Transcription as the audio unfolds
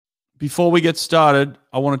Before we get started,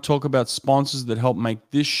 I want to talk about sponsors that help make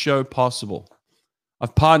this show possible.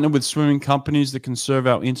 I've partnered with swimming companies that can serve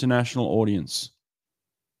our international audience.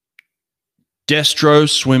 Destro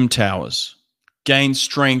Swim Towers. Gain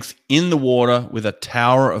strength in the water with a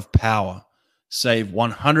tower of power. Save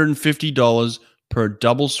 $150 per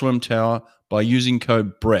double swim tower by using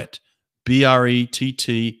code BRETT,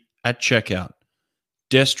 B-R-E-T-T, at checkout.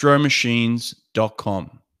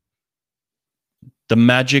 DestroMachines.com. The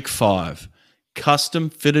Magic 5. Custom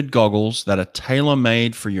fitted goggles that are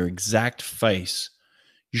tailor-made for your exact face.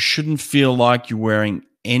 You shouldn't feel like you're wearing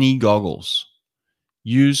any goggles.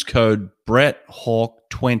 Use code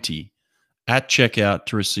BrettHawk20 at checkout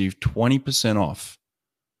to receive 20% off.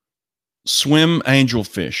 Swim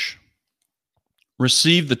Angelfish.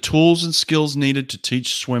 Receive the tools and skills needed to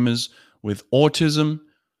teach swimmers with autism,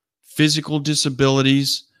 physical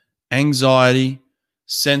disabilities, anxiety,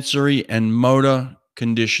 sensory and motor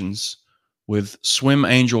conditions with Swim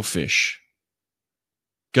Angelfish.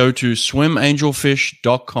 Go to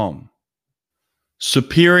swimangelfish.com.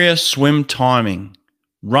 Superior Swim Timing.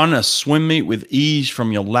 Run a swim meet with ease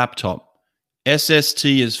from your laptop. SST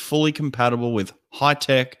is fully compatible with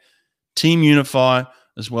high-tech, Team Unify,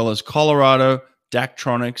 as well as Colorado,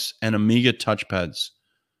 Daktronics, and Amiga touchpads.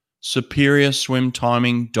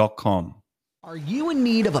 SuperiorSwimTiming.com. Are you in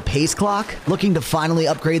need of a pace clock? Looking to finally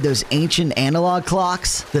upgrade those ancient analog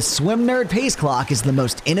clocks? The Swim Nerd Pace Clock is the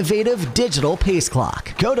most innovative digital pace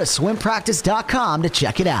clock. Go to swimpractice.com to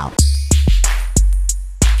check it out.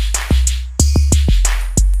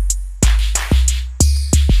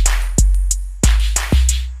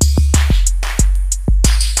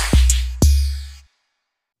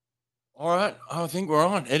 All right, I think we're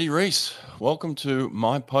on. Eddie Reese, welcome to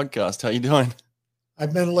my podcast. How you doing?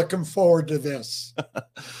 I've been looking forward to this.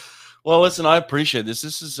 Well, listen, I appreciate this.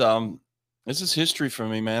 This is history for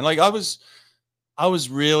me, man. Like I was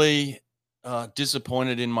really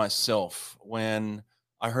disappointed in myself when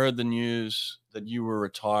I heard the news that you were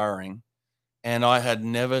retiring, and I had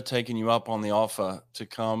never taken you up on the offer to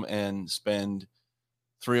come and spend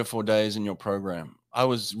 3 or 4 days in your program. I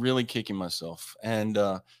was really kicking myself, and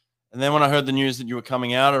then when I heard the news that you were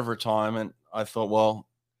coming out of retirement, I thought, well,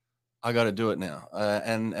 I got to do it now.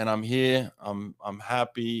 And I'm here. I'm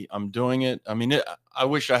happy. I'm doing it. I mean, I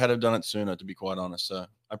wish I had done it sooner, to be quite honest. So I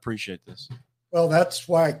appreciate this. Well, that's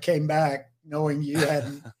why I came back, knowing you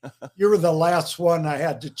hadn't. You were the last one I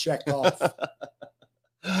had to check off.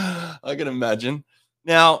 I can imagine.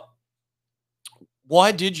 Now,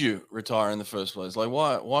 why did you retire in the first place? Like,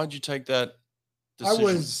 why did you take that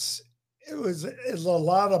decision? It was a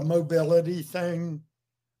lot of mobility thing.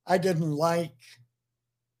 I didn't like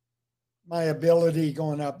my ability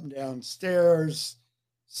going up and down stairs,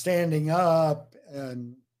 standing up,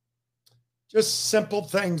 and just simple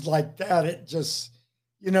things like that. It just,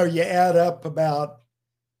 you add up about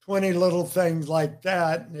 20 little things like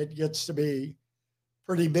that, and it gets to be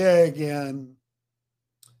pretty big. And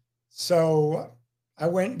so I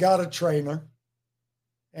went and got a trainer,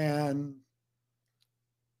 and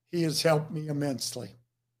he has helped me immensely.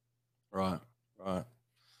 Right.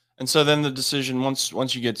 And so then the decision,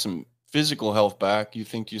 once you get some physical health back, you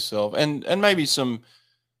think to yourself, and maybe some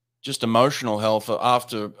just emotional health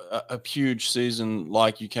after a huge season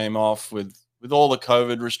like you came off with all the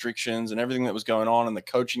COVID restrictions and everything that was going on and the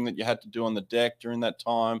coaching that you had to do on the deck during that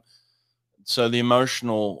time. So the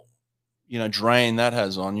emotional, drain that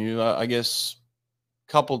has on you, I guess,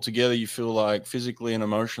 coupled together, you feel like physically and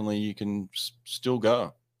emotionally you can still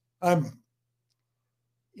go. Every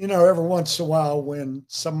once in a while when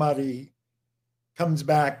somebody comes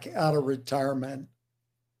back out of retirement,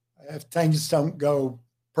 if things don't go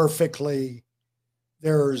perfectly,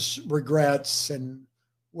 there's regrets and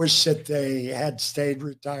wish that they had stayed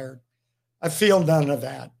retired. I feel none of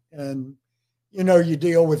that. And, you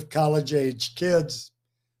deal with college-age kids.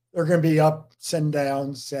 There are going to be ups and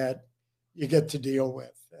downs that you get to deal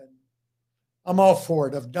with. And I'm all for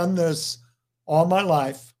it. I've done this all my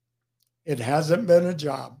life. It hasn't been a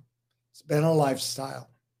job. It's been a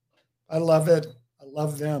lifestyle. I love it. I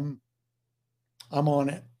love them. I'm on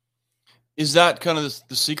it. Is that kind of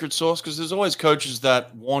the secret sauce? Because there's always coaches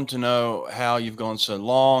that want to know how you've gone so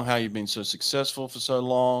long, how you've been so successful for so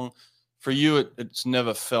long. For you, it's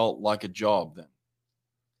never felt like a job then.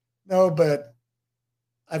 No, but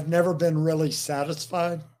I've never been really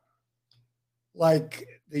satisfied. Like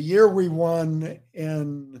the year we won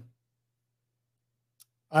in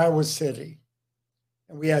Iowa City,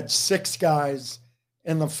 and we had 6 guys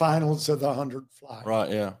in the finals of the 100 fly. Right,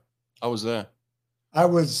 yeah. I was there. I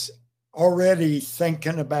was already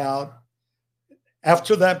thinking about,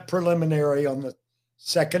 after that preliminary on the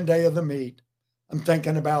second day of the meet, I'm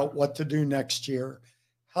thinking about what to do next year,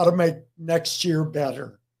 how to make next year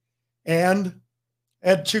better. And I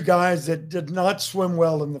had two guys that did not swim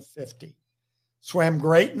well in the 50, swam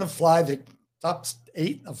great in the fly, the top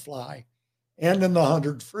 8 in the fly, and in the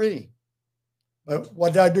 100 free. But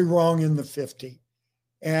what did I do wrong in the 50?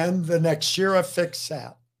 And the next year I fixed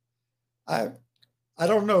that. I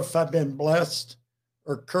don't know if I've been blessed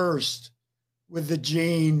or cursed with the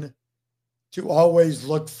gene to always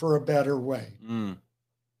look for a better way. Mm.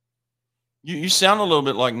 You sound a little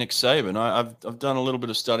bit like Nick Saban. I've done a little bit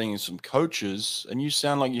of studying with some coaches, and you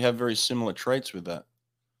sound like you have very similar traits with that.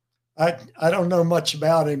 I don't know much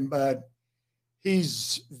about him, but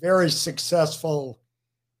he's very successful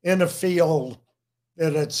in a field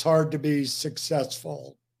that it's hard to be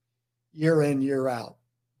successful year in, year out.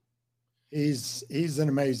 He's an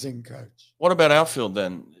amazing coach. What about outfield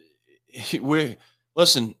then?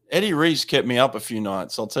 Listen, Eddie Reese kept me up a few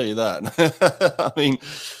nights, I'll tell you that. I mean,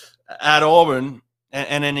 at Auburn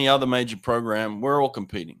and any other major program, we're all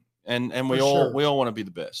competing, and we all want to be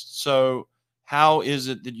the best. So how is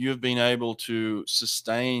it that you've been able to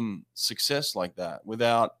sustain success like that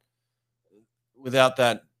without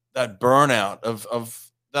that burnout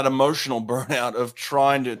of that emotional burnout of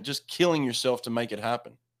trying to just killing yourself to make it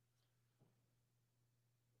happen?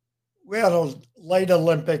 We had a late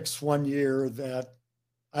Olympics one year that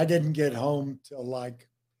I didn't get home till like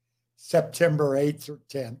September 8th or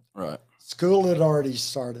 10th. Right. School had already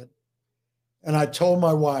started. And I told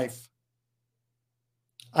my wife,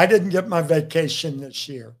 I didn't get my vacation this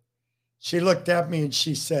year. She looked at me and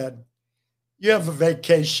she said, you have a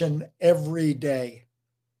vacation every day.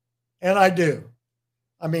 And I do.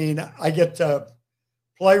 I mean, I get to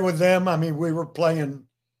play with them. I mean, we were playing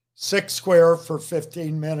 6 square for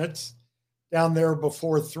 15 minutes down there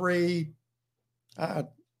before 3.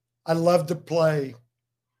 I love to play.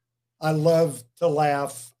 I love to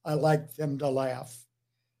laugh. I like them to laugh.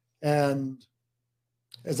 And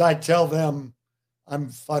as I tell them, I'm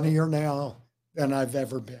funnier now than I've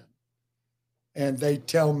ever been. And they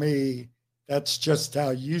tell me that's just how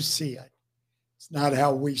you see it. It's not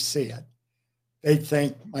how we see it. They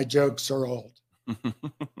think my jokes are old.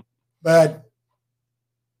 But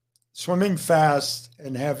swimming fast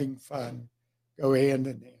and having fun go hand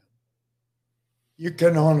in hand. You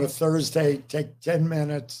can, on a Thursday, take 10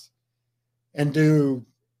 minutes and do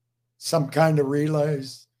some kind of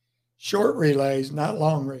relays, short relays, not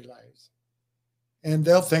long relays. And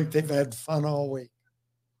they'll think they've had fun all week.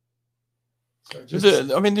 So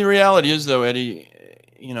the reality is, though, Eddie,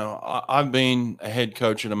 I've been a head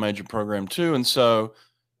coach at a major program too. And so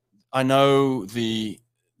I know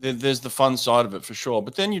there's the fun side of it for sure.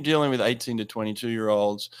 But then you're dealing with 18 to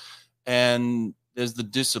 22-year-olds, and there's the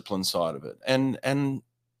discipline side of it. And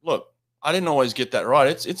look, I didn't always get that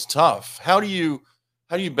right. It's tough. How do you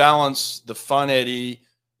balance the fun Eddie,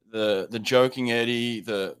 the joking Eddie,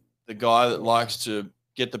 the guy that likes to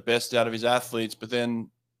get the best out of his athletes, but then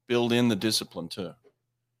build in the discipline too?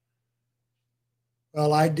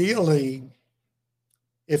 Well, ideally,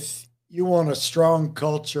 if you want a strong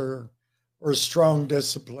culture or a strong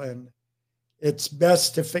discipline, it's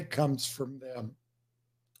best if it comes from them.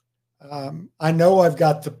 I know I've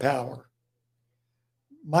got the power.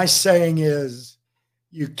 My saying is,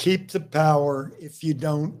 you keep the power if you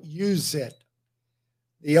don't use it.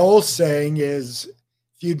 The old saying is,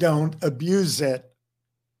 if you don't abuse it,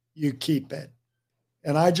 you keep it.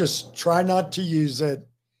 And I just try not to use it.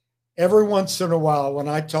 Every once in a while, when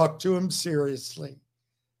I talk to them seriously,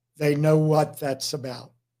 they know what that's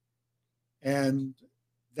about. And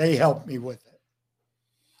they help me with it.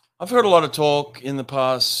 I've heard a lot of talk in the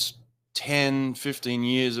past 10, 15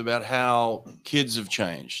 years about how kids have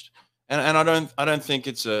changed. And I don't think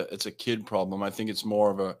it's a kid problem. I think it's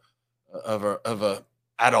more of a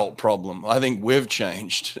adult problem. I think we've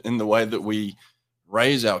changed in the way that we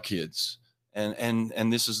raise our kids.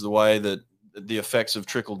 And this is the way that the effects have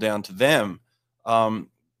trickled down to them.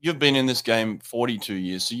 You've been in this game 42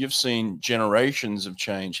 years, so you've seen generations of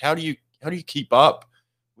change. How do you keep up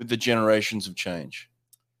with the generations of change?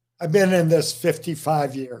 I've been in this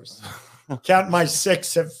 55 years. Count my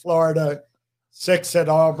 6 at Florida, 6 at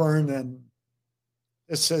Auburn, and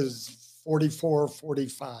this is 44,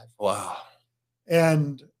 45. Wow.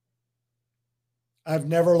 And I've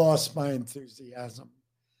never lost my enthusiasm.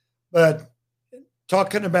 But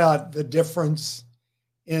talking about the difference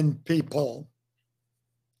in people,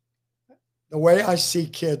 the way I see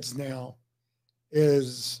kids now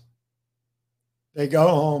is they go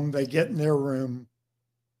home, they get in their room,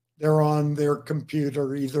 they're on their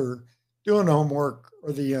computer, either doing homework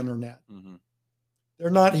or the internet. Mm-hmm. they're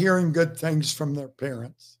not hearing good things from their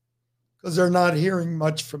parents because they're not hearing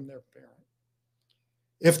much from their parent.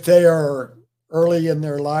 If they are early in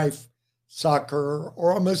their life, soccer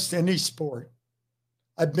or almost any sport,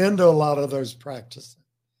 I've been to a lot of those practices.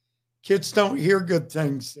 Kids don't hear good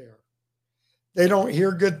things there. They don't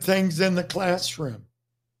hear good things in the classroom.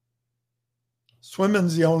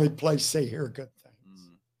 Swimming's the only place they hear good things.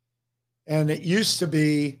 And it used to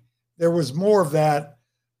be, there was more of that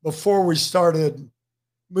before we started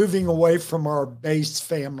moving away from our base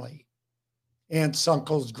family, aunts,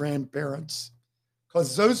 uncles, grandparents,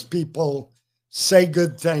 because those people say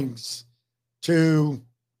good things to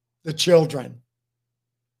the children.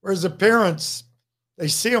 Whereas the parents, they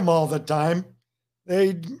see them all the time.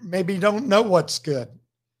 They maybe don't know what's good,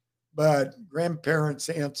 but grandparents,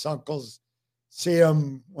 aunts, uncles see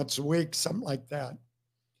them once a week, something like that.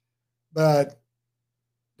 But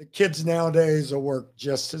the kids nowadays will work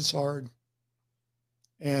just as hard.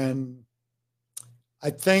 And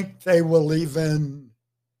I think they will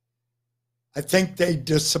I think they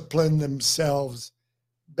discipline themselves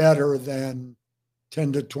better than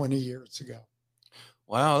 10 to 20 years ago.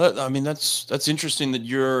 Wow, that's interesting that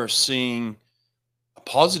you're seeing a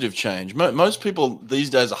positive change. Most people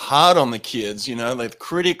these days are hard on the kids, they're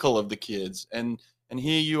critical of the kids, and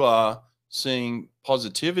here you are seeing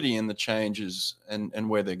positivity in the changes and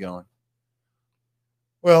where they're going.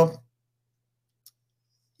 Well,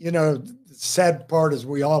 the sad part is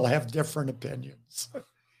we all have different opinions,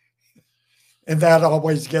 and that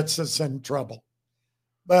always gets us in trouble.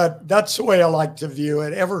 But that's the way I like to view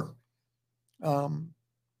it.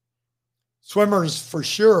 Swimmers for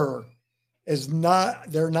sure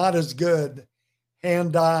they're not as good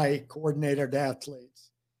hand-eye coordinated athletes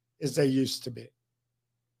as they used to be.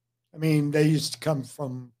 I mean, they used to come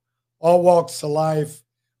from all walks of life.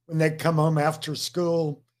 When they come home after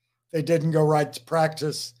school, they didn't go right to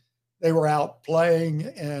practice. They were out playing,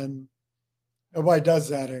 and nobody does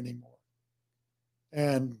that anymore.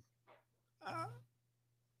 And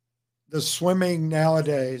the swimming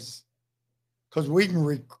nowadays, because we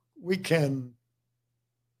can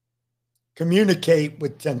communicate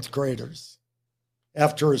with 10th graders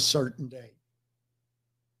after a certain date.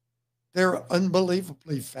 They're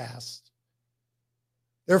unbelievably fast.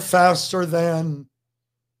 They're faster than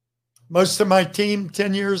most of my team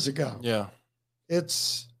 10 years ago. Yeah.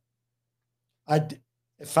 If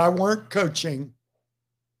I weren't coaching,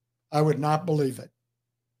 I would not believe it.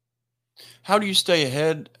 How do you stay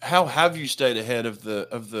ahead? How have you stayed ahead of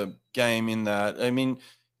the game in that? I mean,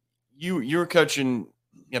 you're coaching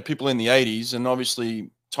people in the 80s, and obviously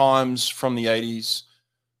times from the 80s,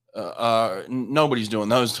 nobody's doing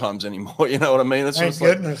those times anymore. You know what I mean? That's Thank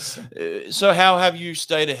goodness. So how have you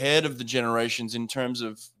stayed ahead of the generations in terms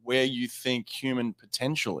of where you think human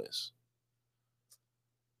potential is?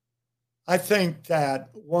 I think that,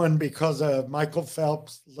 one, because of Michael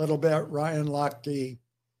Phelps, a little bit, Ryan Lochte,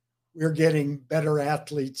 we're getting better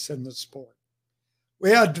athletes in the sport.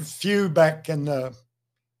 We had a few back in the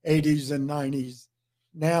 80s and 90s.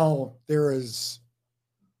 Now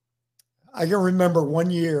I can remember one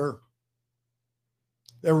year,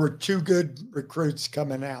 there were two good recruits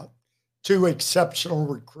coming out, two exceptional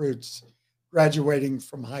recruits graduating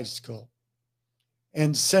from high school.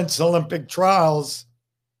 And since Olympic trials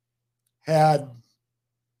had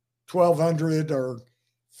 1,200 or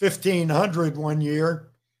 1,500 one year,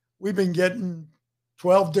 we've been getting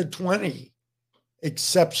 12 to 20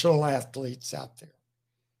 exceptional athletes out there.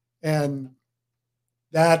 And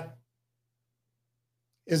that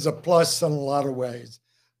is a plus in a lot of ways.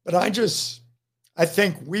 But I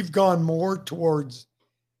think we've gone more towards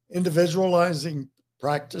individualizing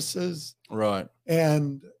practices. Right.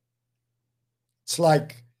 And it's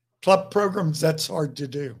like club programs, that's hard to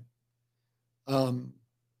do.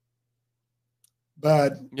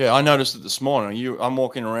 But yeah, I noticed it this morning. I'm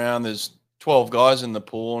walking around, there's 12 guys in the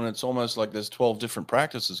pool, and it's almost like there's 12 different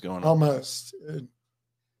practices going on. Almost.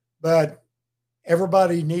 But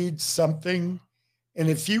everybody needs something. And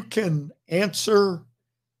if you can answer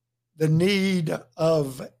the need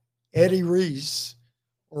of Eddie Reese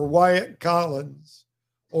or Wyatt Collins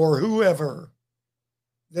or whoever,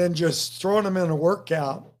 then just throwing them in a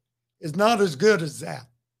workout is not as good as that.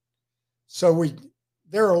 So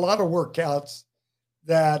there are a lot of workouts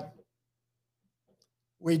that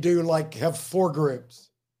we do, like have 4 groups.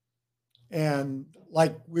 And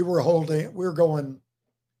like we're going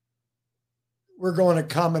a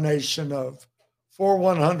combination of 4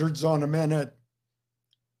 100s on a minute,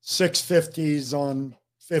 650s on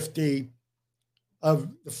 50. Of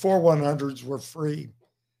the 4 100s were free.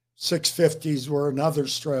 650s were another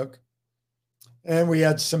stroke. And we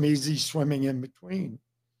had some easy swimming in between.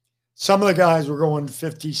 Some of the guys were going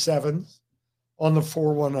 57s on the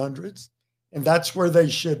 4 100s, and that's where they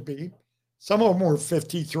should be. Some of them were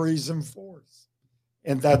 53s and 4s,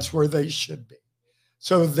 and that's where they should be.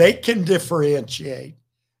 So they can differentiate.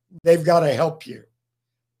 They've got to help you.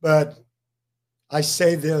 But I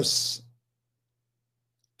say this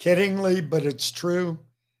kiddingly, but it's true.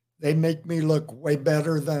 They make me look way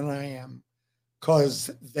better than I am because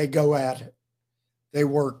they go at it. They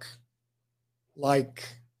work like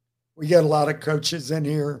we get a lot of coaches in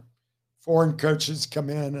here, foreign coaches come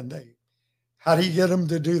in and how do you get them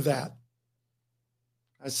to do that?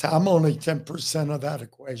 I say, I'm only 10% of that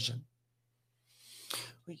equation.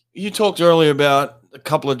 You talked earlier about a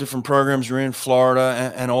couple of different programs. You're in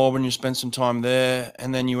Florida and Auburn. You spent some time there,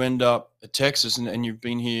 and then you end up at Texas, and you've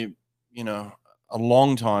been here, a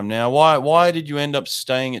long time now. Why did you end up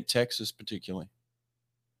staying at Texas particularly?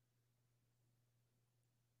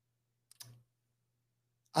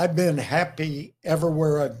 I've been happy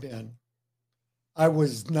everywhere I've been.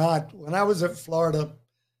 When I was at Florida,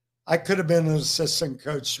 I could have been an assistant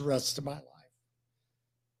coach the rest of my life.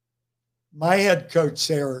 My head coach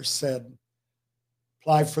there said,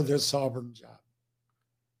 apply for this Auburn job.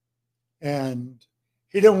 And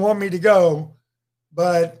he didn't want me to go,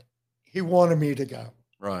 but he wanted me to go.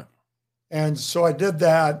 Right. And so I did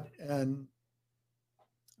that. And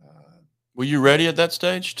were you ready at that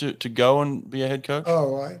stage to go and be a head coach?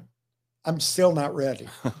 Oh, I'm still not ready.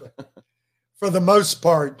 For the most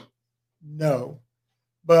part, no.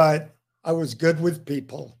 But I was good with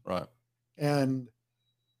people. Right. And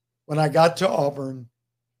when I got to Auburn,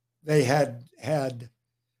 they had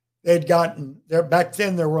gotten there. Back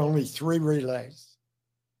then, there were only 3 relays: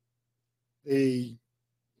 the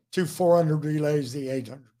 2 400 relays, the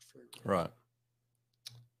 800 free relays. Right.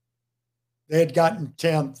 They had gotten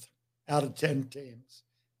 10th out of 10 teams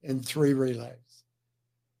in 3 relays.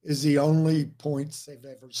 Is the only points they've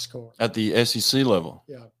ever scored at the SEC level.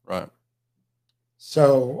 Yeah. Right.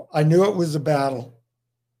 So I knew it was a battle.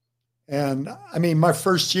 And I mean, my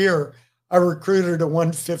first year, I recruited a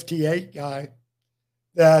 158 guy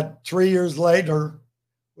that 3 years later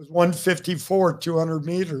was 154, 200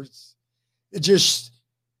 meters. It just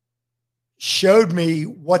showed me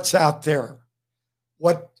what's out there,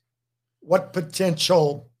 what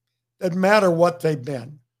potential, doesn't matter what they've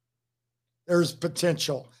been. There's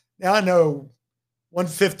potential. Now I know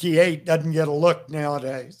 158 doesn't get a look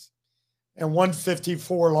nowadays, and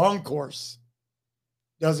 154 long course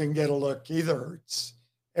doesn't get a look either.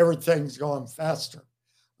 Everything's going faster,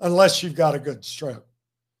 unless you've got a good stroke.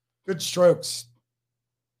 Good strokes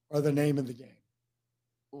are the name of the game.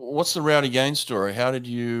 What's the Rowdy Gaines story? How did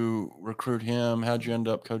you recruit him? How did you end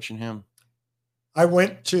up coaching him? I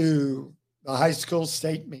went to the high school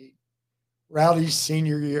state meet, Rowdy's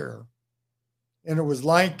senior year. And it was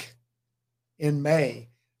like in May.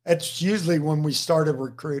 That's usually when we started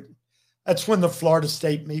recruiting. That's when the Florida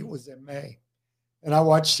State meet was in May. And I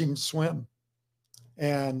watched him swim.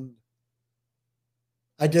 And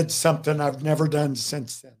I did something I've never done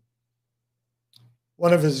since then.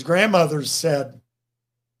 One of his grandmothers said,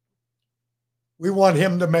 we want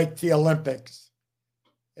him to make the Olympics.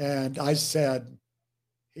 And I said,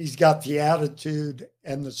 he's got the attitude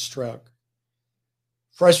and the stroke.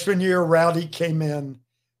 Freshman year, Rowdy came in,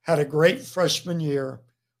 had a great freshman year,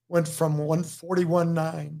 went from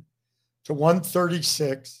 141.9 to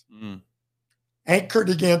 136, anchored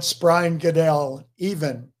against Brian Goodell,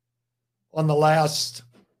 even on the last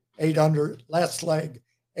leg,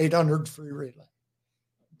 800 free relay,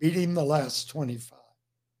 beating the last 25.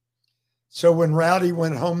 So when Rowdy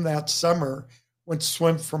went home that summer, went to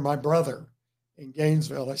swim for my brother in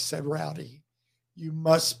Gainesville, I said, Rowdy, you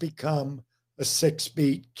must become a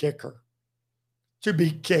 6-beat kicker.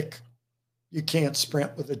 2-beat kick, you can't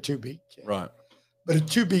sprint with a 2-beat kick. Right. But a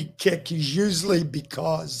 2-beat kick is usually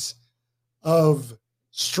because of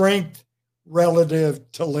strength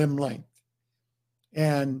relative to limb length.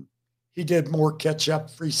 And he did more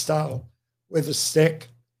catch-up freestyle with a stick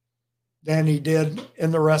than he did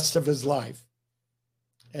in the rest of his life.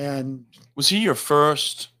 And was he your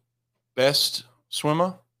first best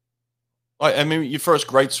swimmer? I mean, your first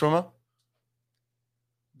great swimmer?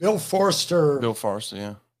 Bill Forster,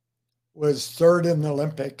 yeah, was 3rd in the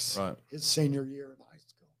Olympics his senior year in high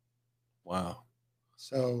school. Wow.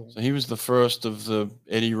 So he was the first of the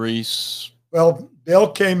Eddie Reese. Well,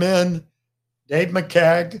 Bill came in, Dave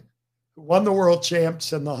McCagg, who won the world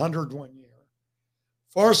champs in the 100 one year.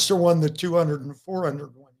 Forster won the 200 and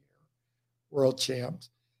 400 one year world champs.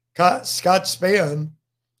 Scott Spann,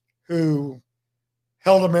 who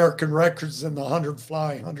held American records in the 100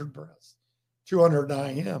 fly, 100 breast, 200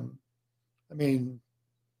 IM. I mean,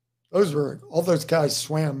 all those guys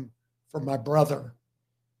swam for my brother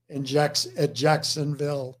at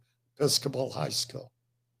Jacksonville Episcopal High School.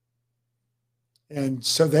 And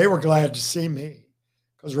so they were glad to see me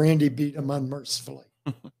because Randy beat them unmercifully.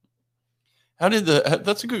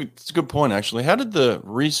 That's a good point, actually. How did the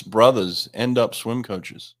Reese brothers end up swim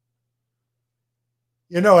coaches?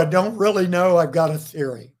 You know, I don't really know. I've got a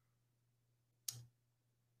theory.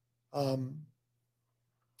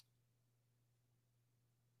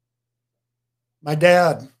 My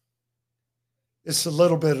dad, it's a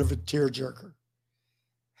little bit of a tearjerker.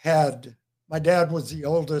 My dad was the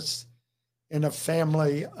oldest in a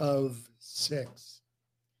family of 6.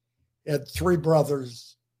 He had 3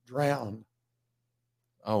 brothers drown.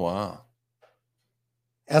 Oh, wow.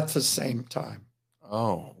 At the same time.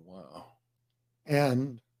 Oh, wow.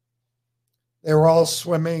 And they were all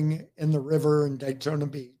swimming in the river in Daytona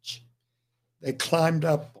Beach. They climbed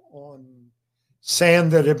up on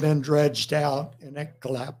sand that had been dredged out, and it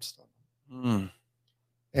collapsed on them.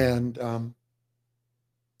 And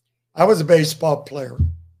I was a baseball player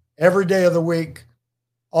every day of the week,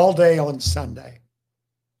 all day on Sunday.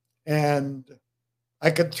 And I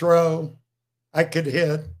could throw, I could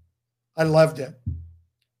hit. I loved it.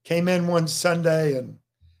 Came in one Sunday, and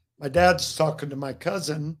my dad's talking to my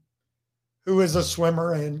cousin, who is a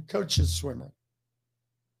swimmer and coaches swimmer.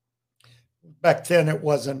 Back then, it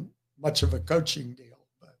wasn't much of a coaching deal,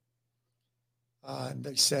 but and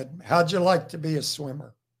they said, "How'd you like to be a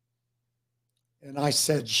swimmer?" And I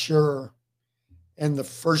said, "Sure." And the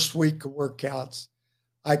first week of workouts,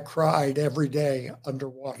 I cried every day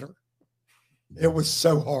underwater. It was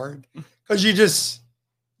so hard because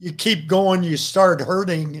you keep going, you start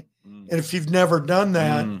hurting. And if you've never done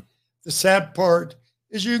that, the sad part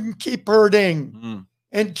is you can keep hurting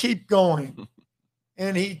and keep going.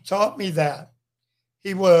 And he taught me that.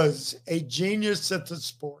 He was a genius at the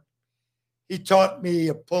sport. He taught me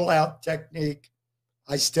a pull-out technique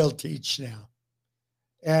I still teach now.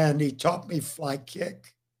 And he taught me fly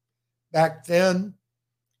kick back then.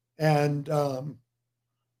 And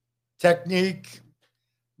technique,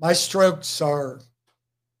 my strokes are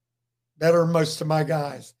better than most of my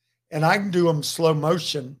guys. And I can do them slow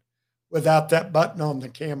motion without that button on the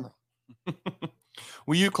camera.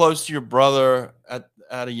 Were you close to your brother at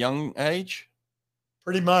a young age?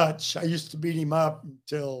 Pretty much. I used to beat him up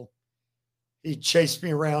until he chased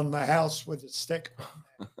me around the house with a stick.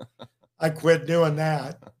 I quit doing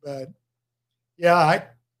that. But yeah,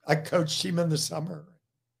 I coached him in the summer.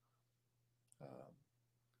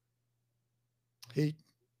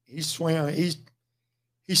 He swam.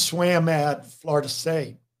 He swam at Florida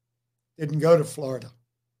State. Didn't go to Florida.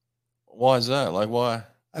 Why is that? Like, why?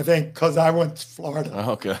 I think because I went to Florida.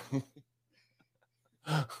 Oh, okay.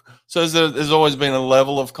 So there's always been a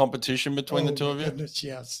level of competition between the two of you? Goodness,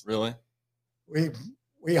 yes. Really?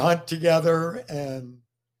 We hunt together, and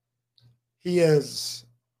he is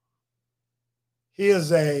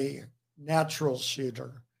a natural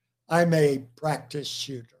shooter. I'm a practice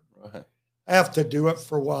shooter. Right. I have to do it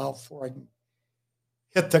for a while before I can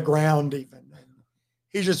hit the ground even. And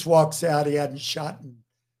he just walks out. He hadn't shot in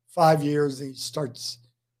 5 years. And he starts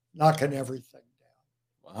knocking everything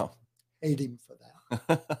down. Wow. Hate him for that.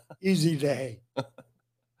 Easy to hate.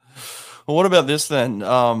 Well, what about this then?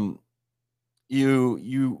 The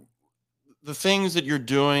things that you're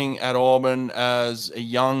doing at Auburn as a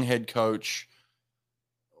young head coach,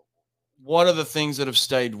 what are the things that have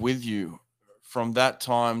stayed with you from that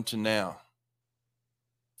time to now?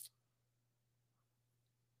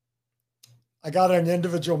 I got an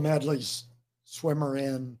individual medley swimmer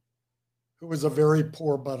in who was a very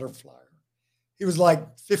poor butterflyer. He was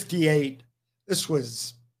like 58. This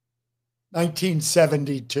was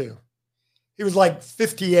 1972. He was like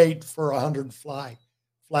 58 for 100 fly,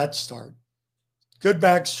 flat start. Good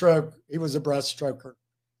backstroke. He was a breaststroker.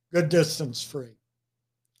 Good distance free.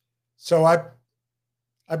 So I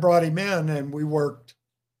brought him in and we worked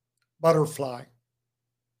butterfly.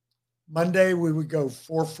 Monday, we would go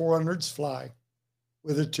 4 400s fly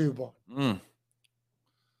with a tube on.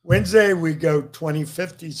 Wednesday, we go 20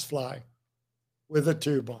 50s fly with a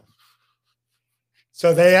tube on.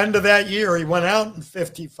 So the end of that year, he went out in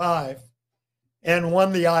 55 and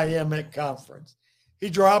won the IMIC conference. He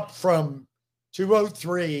dropped from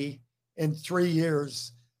 203 in 3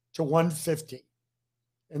 years to 150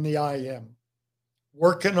 in the IM,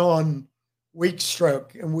 working on weak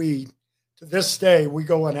stroke. And to this day, we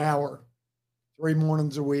go an hour, 3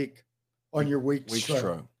 mornings a week on your weak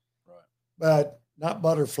stroke. Right. But not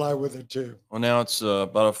butterfly with a tube. Well, now it's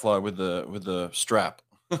butterfly with the strap.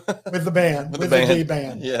 With the band, with the D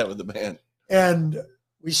band. Yeah, with the band. And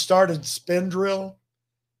we started spin drill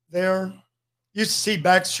there. Used to see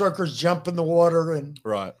backstrokers jump in the water and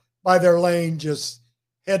Right. by their lane, just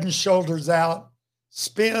head and shoulders out,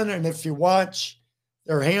 spin. And if you watch,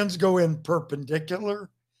 their hands go in perpendicular.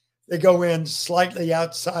 They go in slightly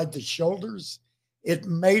outside the shoulders. It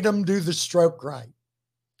made them do the stroke right.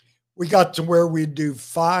 We got to where we'd do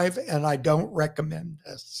 5, and I don't recommend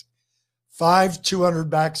this, 5 200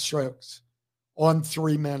 backstrokes on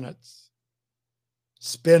 3 minutes.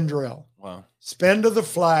 Spin drill. Wow. Spin to the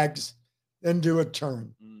flags, then do a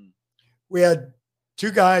turn. We had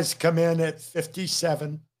 2 guys come in at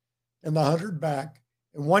 57 in the 100 back.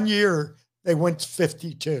 In 1 year, they went to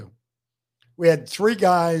 52. We had 3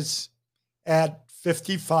 guys at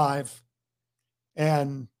 55,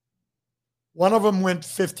 and one of them went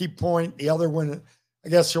 50 point. The other one, I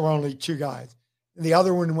guess there were only 2 guys. And the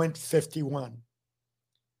other one went 51.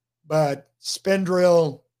 But spin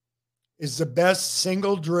drill is the best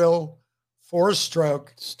single drill for a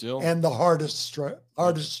stroke Still. and the hardest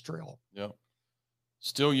drill. Yeah.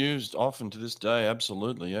 Still used often to this day.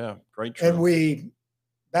 Absolutely. Yeah. Great drill. And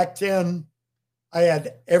back then, I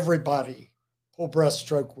had everybody pull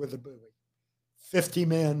breaststroke with a buoy. 50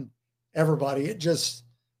 men, everybody. It just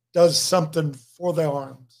does something for the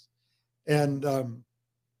arms. And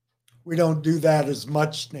we don't do that as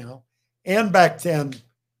much now. And back then,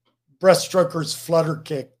 breaststrokers flutter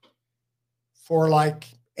kick for like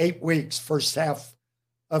 8 weeks, first half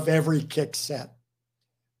of every kick set,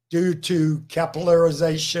 due to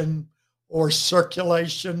capillarization or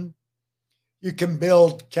circulation. You can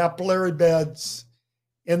build capillary beds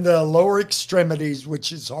in the lower extremities,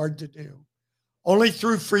 which is hard to do, only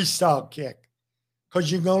through freestyle kick,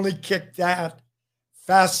 because you can only kick that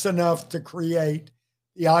fast enough to create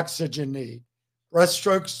the oxygen need.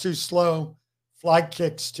 Breaststrokes too slow, fly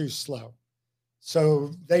kicks too slow.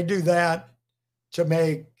 So they do that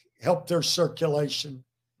to help their circulation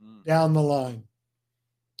down the line.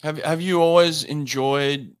 Have you always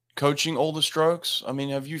enjoyed coaching all the strokes? I mean,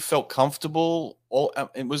 have you felt comfortable?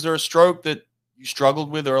 Was there a stroke that you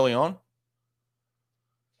struggled with early on?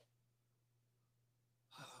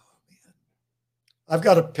 I've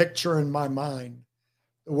got a picture in my mind,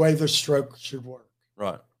 the way the stroke should work.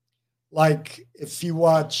 Right. Like if you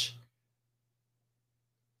watch,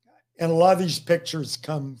 and a lot of these pictures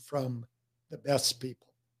come from the best people.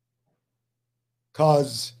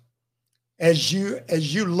 Because as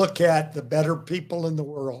you look at the better people in the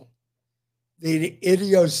world, the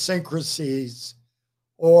idiosyncrasies,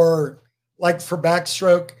 or like for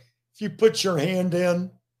backstroke, if you put your hand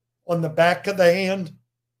in on the back of the hand,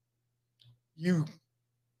 you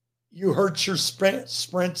hurt your sprint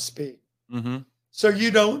speed. Mm-hmm. So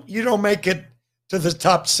you don't make it to the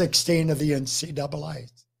top 16 of the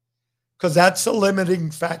NCAA, because that's a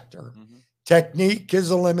limiting factor. Mm-hmm. Technique is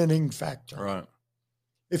a limiting factor. Right.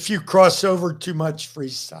 If you cross over too much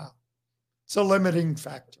freestyle, it's a limiting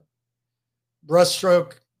factor.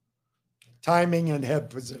 Breaststroke, timing, and head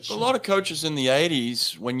position. A lot of coaches in the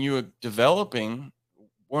 80s, when you were developing,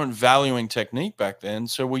 weren't valuing technique back then.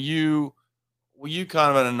 So were you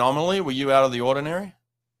kind of an anomaly? Were you out of the ordinary?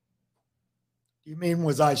 You mean,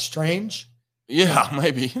 was I strange? Yeah,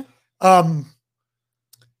 maybe. When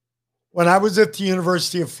I was at the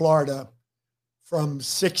University of Florida from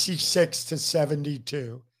 66 to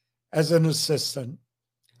 72 as an assistant,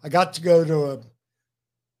 I got to go to a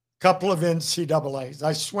couple of NCAAs.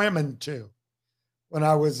 I swam in 2 when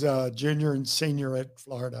I was a junior and senior at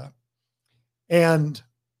Florida. And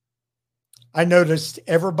I noticed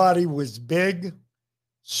everybody was big,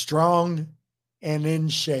 strong, and in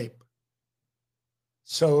shape.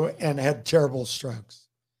 And had terrible strokes.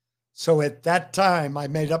 So at that time, I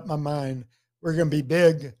made up my mind, we're going to be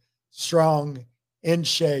big, strong, in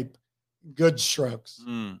shape, good strokes.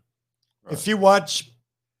 Right. If you watch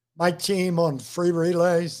my team on free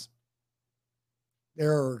relays,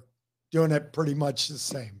 they're doing it pretty much the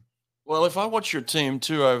same. Well, if I watch your team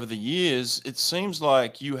too over the years, it seems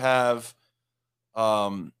like you have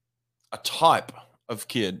a type of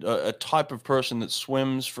kid, a type of person that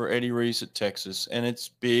swims for Eddie Reese at Texas, and it's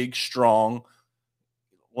big, strong,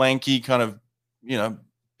 lanky, kind of,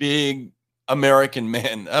 big American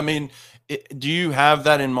men. I mean, do you have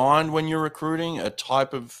that in mind when you're recruiting a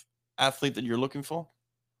type of athlete that you're looking for?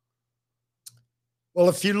 Well,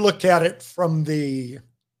 if you look at it from the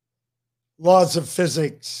laws of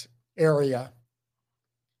physics area,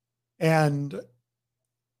 and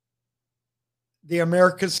the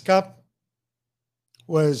America's Cup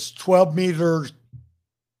was 12-meter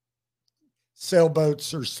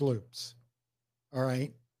sailboats or sloops, all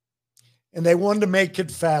right? And they wanted to make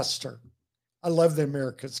it faster. I love the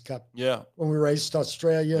America's Cup. Yeah. When we raced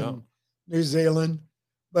Australia and New Zealand,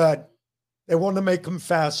 but they want to make them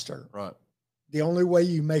faster. Right. The only way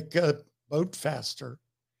you make a boat faster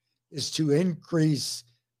is to increase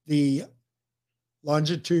the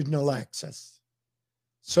longitudinal axis.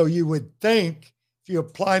 So you would think if you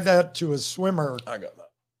apply that to a swimmer, I got that.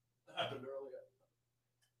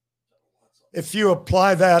 If you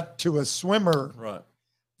apply that to a swimmer, Right,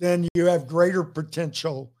 then you have greater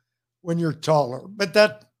potential when you're taller. But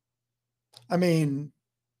that, I mean,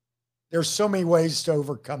 there's so many ways to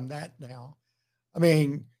overcome that now. I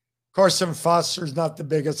mean, Carson Foster's not the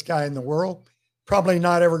biggest guy in the world, probably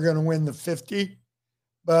not ever going to win the 50,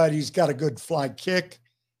 but he's got a good fly kick.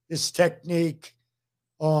 His technique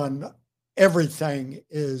on everything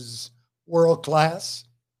is world class.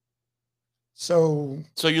 So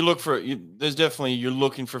you look for, there's definitely, you're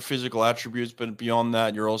looking for physical attributes, but beyond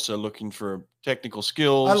that, you're also looking for technical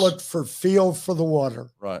skills. I look for feel for the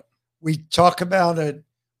water. Right. We talk about it.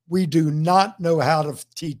 We do not know how to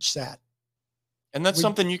teach that. And that's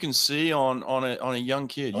something you can see on a young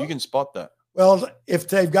kid. You can spot that. Well, if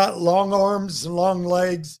they've got long arms and long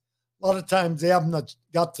legs, a lot of times they haven't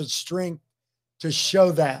got the strength to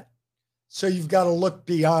show that. So you've got to look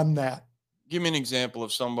beyond that. Give me an example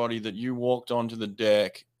of somebody that you walked onto the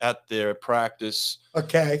deck at their practice.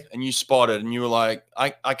 Okay. And you spotted and you were like,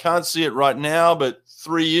 I can't see it right now, but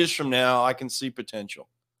 3 years from now, I can see potential.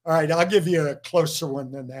 All right. I'll give you a closer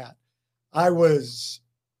one than that. It was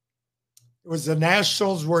the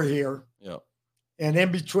Nationals were here. Yeah. And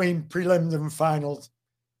in between prelims and finals,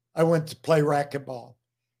 I went to play racquetball.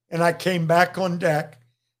 And I came back on deck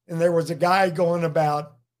and there was a guy going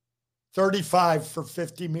about 35 for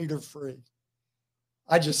 50-meter free.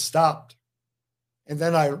 I just stopped. And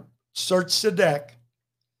then I searched the deck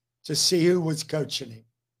to see who was coaching him.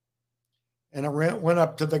 And I went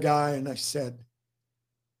up to the guy and I said,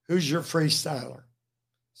 "Who's your freestyler?"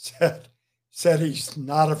 Said he's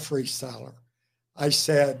not a freestyler. I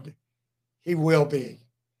said, "He will be."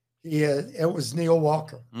 It was Neil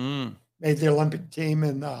Walker. Made the Olympic team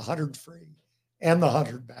in the 100 free and the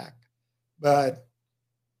 100 back. But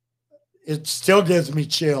it still gives me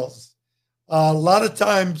chills. A lot of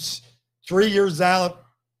times, 3 years out,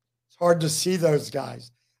 it's hard to see those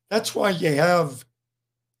guys. That's why you have,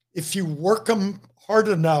 if you work them hard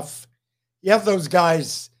enough, you have those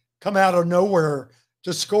guys come out of nowhere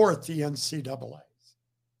to score at the NCAAs.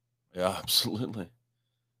 Yeah, absolutely.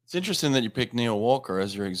 It's interesting that you picked Neil Walker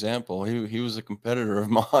as your example. He was a competitor of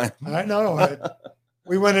mine. I know.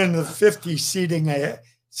 We went into the 50 seated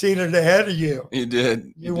ahead of you. You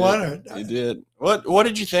did. You won it. You did. What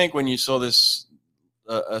did you think when you saw this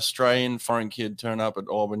Australian foreign kid turn up at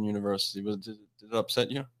Auburn University? Did it upset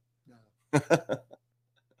you?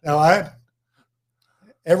 No.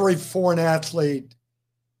 Every foreign athlete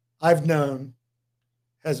I've known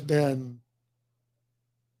has been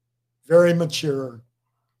very mature.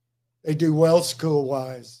 They do well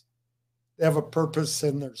school-wise. They have a purpose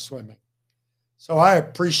in their swimming. So I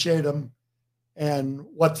appreciate them and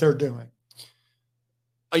what they're doing.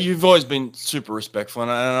 You've always been super respectful,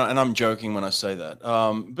 and I'm joking when I say that.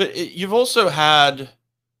 But you've also had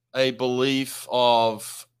a belief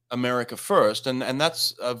of America first, and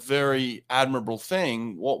that's a very admirable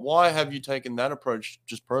thing. Why have you taken that approach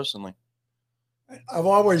just personally? I've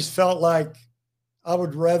always felt like I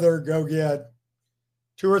would rather go get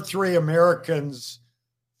 2 or 3 Americans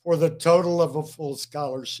for the total of a full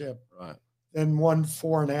scholarship than one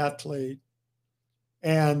foreign athlete.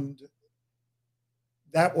 And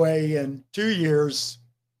that way, in 2 years,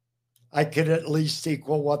 I could at least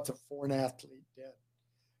equal what the foreign athlete did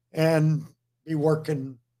and be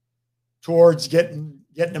working towards getting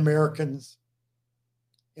Americans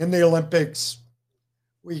in the Olympics.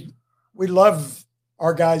 We love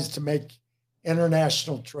our guys to make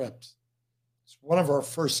international trips. It's one of our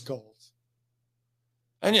first goals.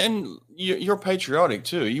 And you're patriotic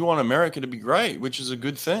too. You want America to be great, which is a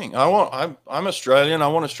good thing. I'm Australian. I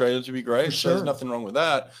want Australia to be great. So there's nothing wrong with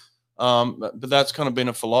that. But that's kind of been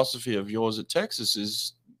a philosophy of yours at Texas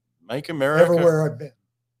is make America. Everywhere I've been.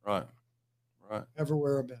 Right.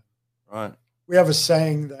 Everywhere I've been. Right. We have a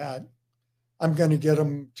saying that I'm going to get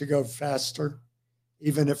them to go faster,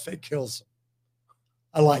 even if it kills them.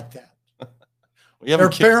 I like that.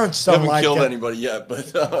 Their parents don't like it. Haven't killed anybody yet,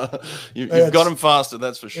 but you've got them faster,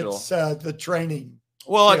 that's for sure. It's the training.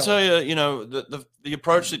 Well, I tell you, the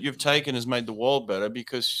approach that you've taken has made the world better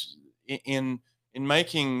because in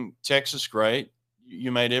making Texas great,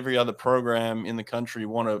 you made every other program in the country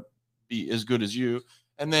want to be as good as you.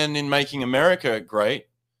 And then in making America great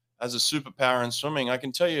as a superpower in swimming, I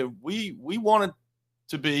can tell you, we wanted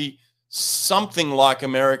to be something like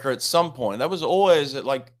America at some point. That was always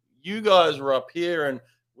like you guys were up here and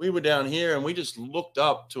we were down here, and we just looked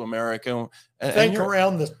up to America. I think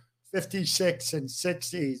around the 56 and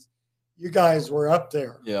 60s, you guys were up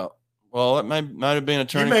there. Yeah. Well, it might have been a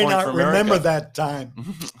turning point for America. You may not remember that time,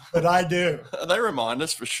 but I do. They remind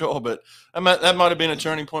us for sure, but that might have been a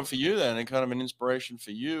turning point for you then, and kind of an inspiration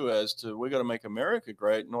for you as to we got to make America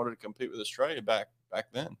great in order to compete with Australia back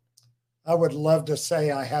then. I would love to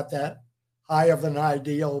say I had that high of an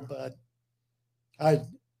ideal, but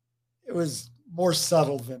it was more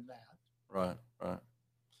subtle than that. Right.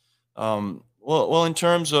 Well, in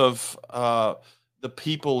terms of the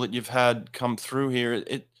people that you've had come through here,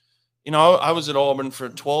 I was at Auburn for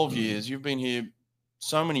 12 years. You've been here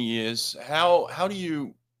so many years. How do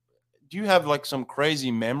you have like some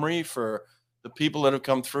crazy memory for the people that have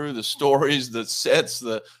come through, the stories, the sets,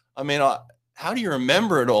 how do you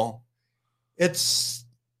remember it all? It's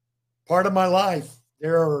part of my life.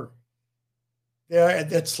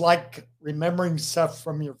 It's like remembering stuff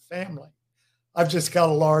from your family. I've just got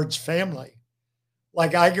a large family.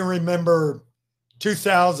 Like I can remember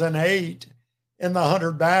 2008 in the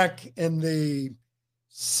 100 back in the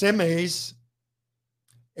semis,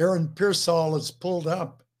 Aaron Pearsall is pulled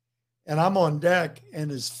up and I'm on deck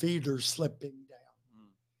and his feet are slipping down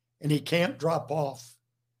and he can't drop off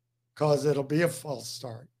because it'll be a false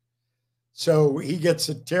start. So he gets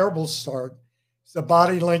a terrible start. He's the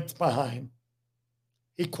body length behind.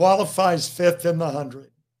 He qualifies 5th in the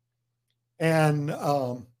 100. And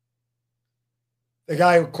the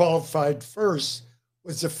guy who qualified first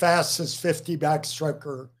was the fastest 50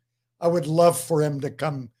 backstroker. I would love for him to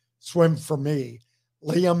come swim for me,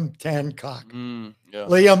 Liam Tancock. Yeah.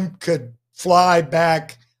 Liam could fly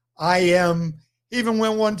back. Even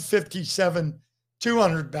went 157,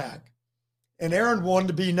 200 back. And Aaron wanted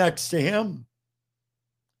to be next to him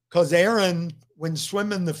because Aaron, when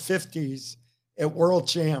swimming the 50s at World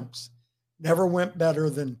Champs, never went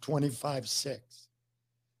better than 25.6.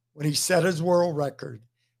 When he set his world record,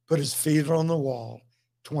 put his feet on the wall,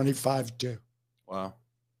 25.2. Wow.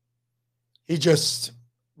 He just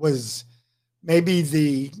was maybe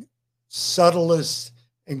the subtlest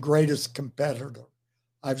and greatest competitor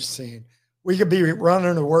I've seen. We could be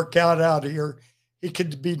running a workout out here. He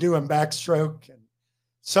could be doing backstroke and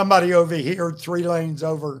somebody over here, 3 lanes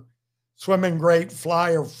over, swimming great,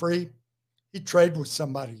 fly or free. He'd trade with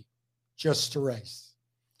somebody just to race.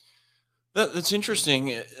 That's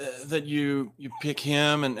interesting that you pick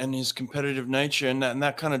him and his competitive nature, and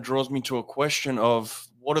that kind of draws me to a question of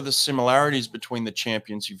what are the similarities between the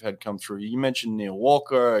champions you've had come through. You mentioned Neil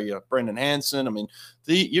Walker, Brendan Hansen.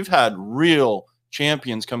 You've had real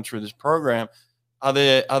champions come through this program. Are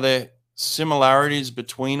there similarities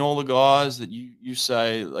between all the guys that you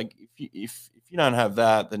say, like, if you don't have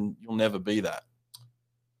that, then you'll never be that?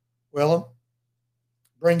 Well,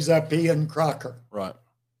 brings up Ian Crocker. Right.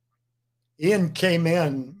 Ian came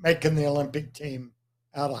in making the Olympic team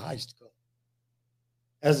out of high school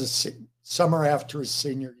as a summer after his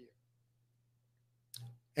senior year.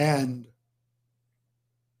 And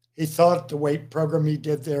he thought the weight program he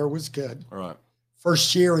did there was good. Right.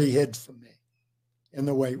 First year he hid from me in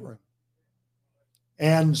the weight room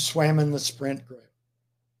and swam in the sprint group.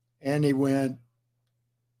 And he went,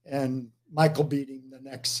 and Michael beat him the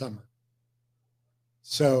next summer.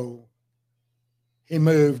 So he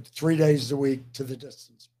moved 3 days a week to the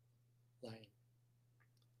distance lane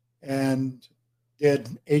and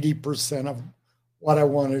did 80% of what I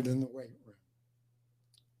wanted in the weight room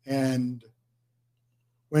and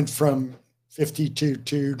went from 52.2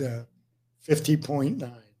 to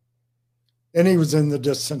 50.9. Then he was in the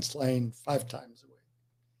distance lane 5 times a week.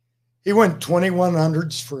 He went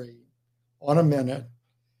 2100s free on a minute.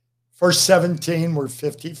 First 17 were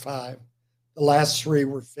 55. The last 3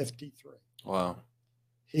 were 53. Wow.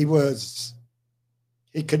 He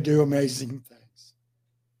could do amazing things.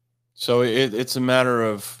 So it's a matter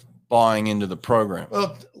of buying into the program.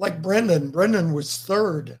 Well, like Brendan was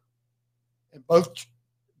third in both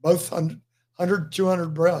 100,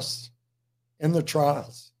 200 breasts in the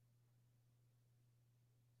trials.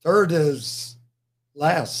 Third is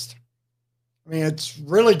last. It's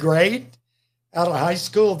really great out of high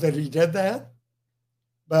school that he did that,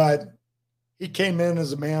 but he came in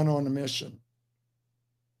as a man on a mission.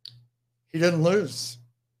 He didn't lose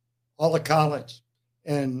all of college,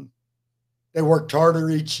 and they worked harder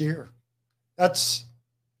each year. That's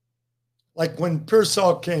like when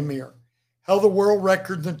Pearsall came here, held the world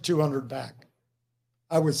record in the 200 back.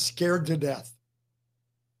 I was scared to death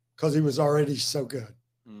because he was already so good.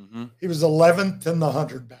 Mm-hmm. He was 11th in the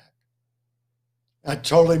 100 back. I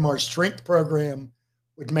told him our strength program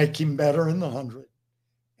would make him better in the 100,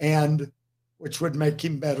 and which would make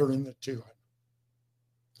him better in the 200.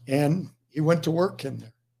 And he went to work in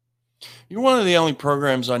there. You're one of the only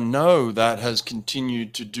programs I know that has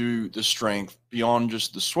continued to do the strength beyond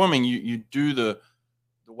just the swimming. You do the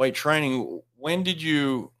weight training. When did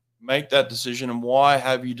you make that decision, and why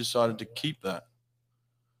have you decided to keep that?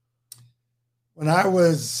 When I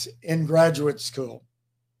was in graduate school,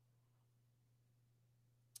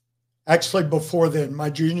 actually before then, my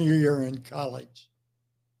junior year in college,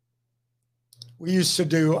 we used to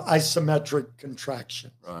do isometric contraction.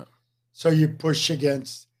 Right. So you push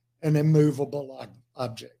against an immovable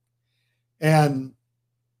object. And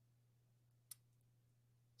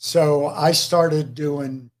so I started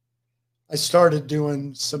doing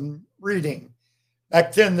some reading.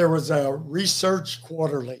 Back then there was a Research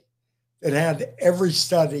Quarterly that had every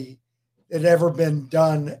study that had ever been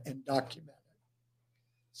done and documented.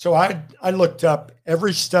 So I looked up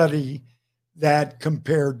every study that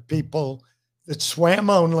compared people that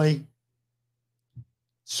swam only,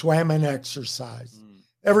 swam and exercise.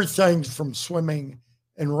 Everything from swimming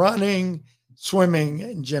and running, swimming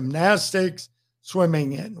and gymnastics,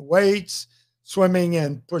 swimming and weights, swimming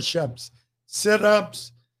and push-ups,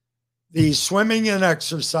 sit-ups. The swimming and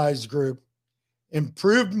exercise group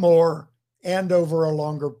improved more and over a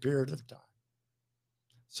longer period of time.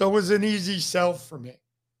 So it was an easy sell for me.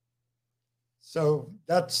 So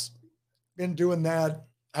that's been doing that.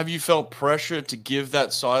 Have you felt pressure to give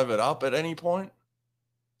that side of it up at any point?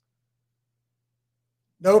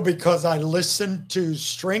 No, because I listened to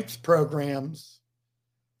strength programs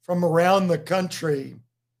from around the country,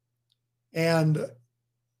 and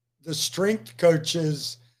the strength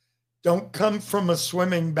coaches don't come from a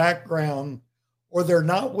swimming background, or they're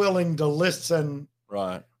not willing to listen.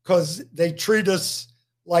 Right. Because they treat us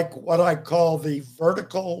like what I call the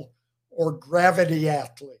vertical or gravity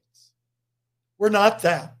athletes. We're not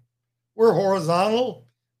that. We're horizontal.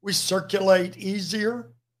 We circulate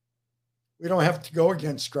easier. We don't have to go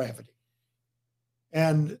against gravity.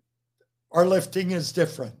 And our lifting is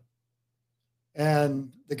different.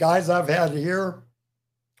 And the guys I've had here,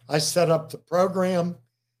 I set up the program,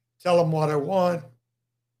 tell them what I want,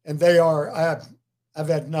 and I've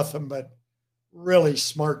had nothing but really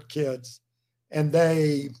smart kids. And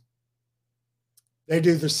they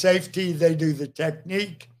do the safety, they do the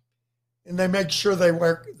technique, and they make sure they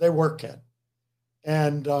work it.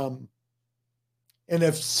 And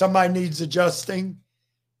if somebody needs adjusting,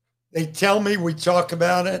 they tell me, we talk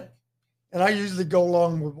about it, and I usually go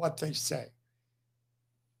along with what they say.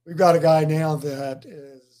 We've got a guy now that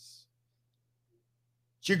is,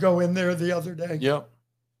 did you go in there the other day? Yep.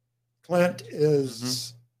 Clint is.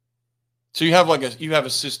 Mm-hmm. So you have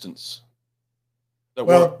assistants that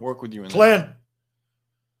work with you in Clint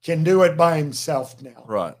can do it by himself now.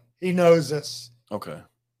 Right. He knows us. Okay.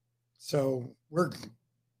 So we're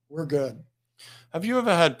good. Have you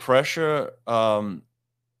ever had pressure from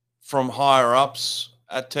higher ups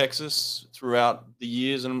at Texas throughout the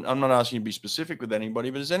years? And I'm not asking you to be specific with anybody,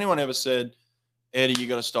 but has anyone ever said, Eddie, you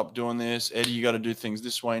got to stop doing this. Eddie, you got to do things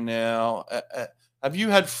this way now. Have you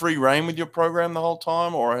had free reign with your program the whole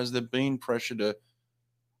time, or has there been pressure to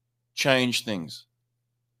change things?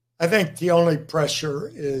 I think the only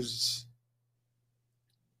pressure is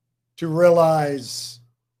to realize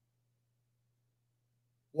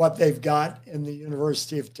what they've got in the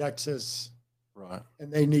University of Texas. Right.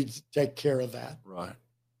 And they need to take care of that. Right.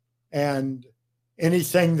 And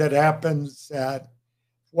anything that happens that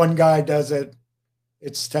one guy does it,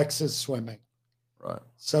 it's Texas swimming. Right.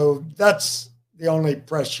 So that's the only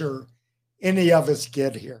pressure any of us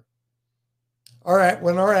get here. All right.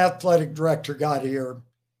 When our athletic director got here,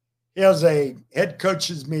 he has a head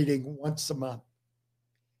coaches meeting once a month.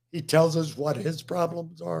 He tells us what his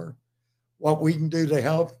problems are, what we can do to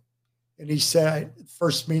help. And he said,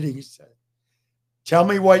 first meeting, he said, tell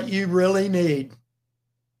me what you really need.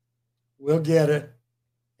 We'll get it.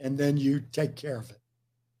 And then you take care of it.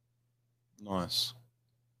 Nice.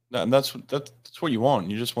 And that's what you want.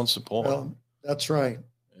 You just want support. Well, that's right.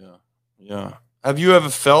 Yeah. Yeah. Have you ever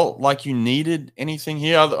felt like you needed anything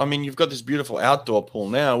here? I mean, you've got this beautiful outdoor pool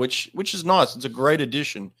now, which is nice. It's a great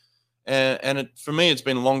addition. And for me, it's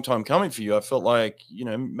been a long time coming for you. I felt like,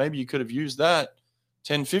 maybe you could have used that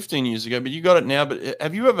 10, 15 years ago, but you got it now. But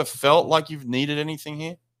have you ever felt like you've needed anything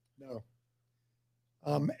here? No.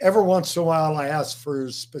 Every once in a while, I ask for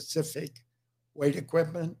specific weight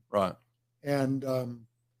equipment. Right. And,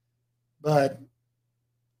 but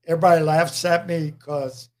everybody laughs at me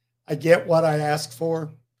because I get what I ask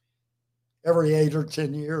for. Every 8 or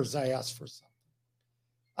 10 years, I ask for something.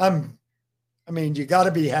 You got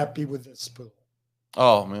to be happy with this pool.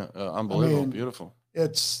 Oh man, I unbelievable, mean, beautiful,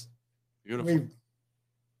 it's beautiful.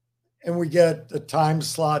 we get the time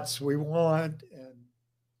slots we want,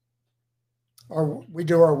 and we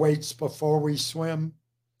do our weights before we swim,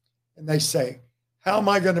 and they say, "How am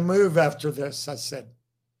I going to move after this?" I said,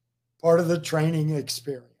 "Part of the training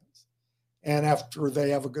experience." And after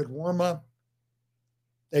they have a good warm up,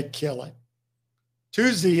 they kill it.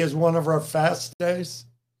 Tuesday is one of our fast days.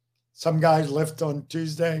 Some guys lift on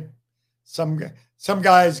Tuesday. Some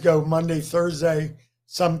guys go Monday, Thursday,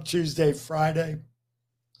 some Tuesday, Friday.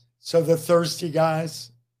 So the Thursday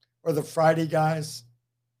guys or the Friday guys,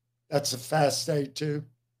 that's a fast day too.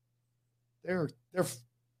 They're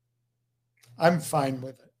I'm fine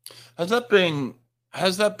with it. Has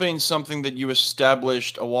that been something that you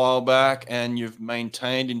established a while back and you've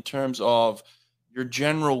maintained in terms of your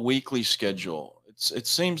general weekly schedule? It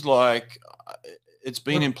seems like it's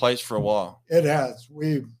been in place for a while. It has.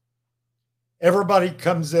 Everybody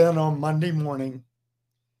comes in on Monday morning.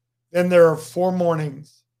 Then there are 4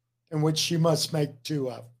 mornings in which you must make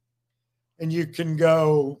 2 of. And you can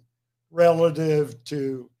go relative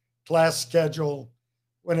to class schedule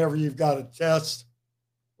whenever you've got a test,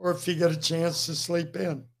 or if you get a chance to sleep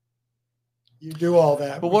in. You do all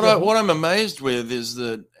that. But what I'm amazed with is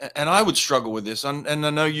that, and I would struggle with this, and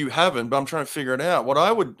I know you haven't, but I'm trying to figure it out. What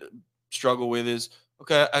I would struggle with is,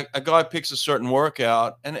 okay, a guy picks a certain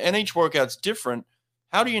workout, and each workout's different.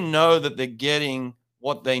 How do you know that they're getting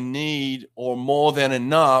what they need or more than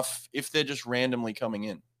enough if they're just randomly coming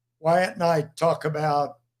in? Wyatt and I talk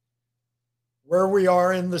about where we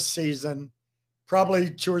are in the season,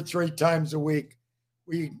 probably 2 or 3 times a week.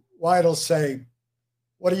 Wyatt will say,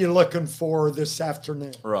 "What are you looking for this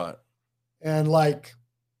afternoon?" Right. And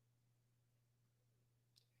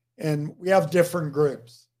we have different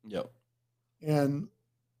groups. Yep. And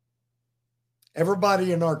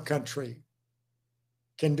everybody in our country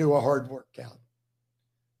can do a hard workout,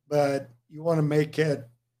 but you want to make it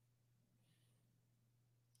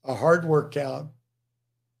a hard workout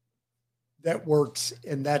that works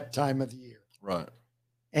in that time of the year. Right.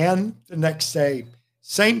 And the next day,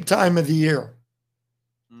 same time of the year.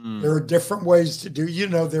 There are different ways to do,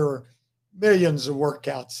 there are millions of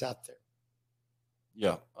workouts out there.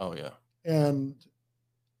 Yeah. Oh, yeah. And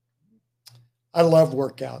I love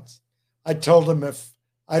workouts. I told them if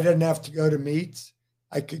I didn't have to go to meets,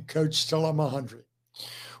 I could coach till I'm 100.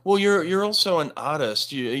 Well, you're also an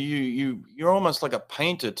artist. You're almost like a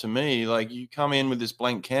painter to me. Like you come in with this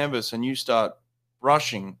blank canvas and you start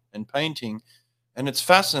brushing and painting, and it's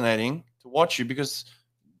fascinating to watch you because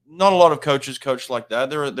not a lot of coaches coach like that.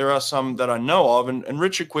 There are some that I know of, and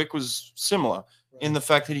Richard Quick was similar in the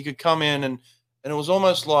fact that he could come in and it was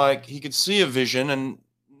almost like he could see a vision, and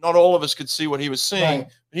not all of us could see what he was seeing,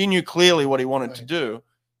 but he knew clearly what he wanted to do.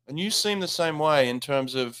 And you seem the same way in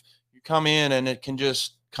terms of you come in and it can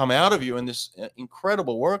just come out of you in this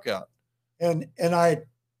incredible workout. And I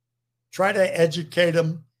try to educate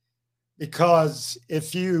them, because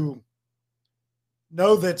if you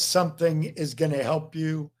know that something is going to help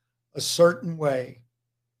you a certain way,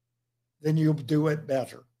 then you'll do it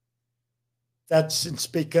better. That's in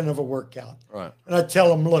speaking of a workout. Right. And I tell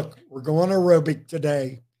them, look, we're going aerobic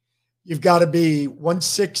today. You've got to be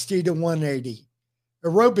 160 to 180.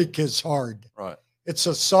 Aerobic is hard. Right. It's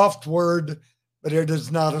a soft word, but it is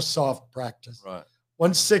not a soft practice. Right.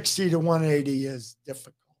 160 to 180 is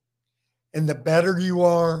difficult. And the better you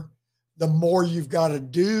are, the more you've got to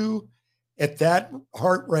do at that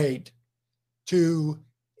heart rate to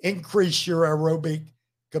increase your aerobic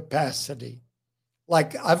capacity.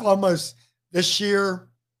 Like I've almost, this year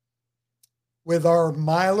with our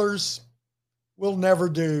milers, we'll never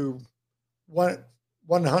do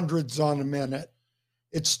 100s on a minute.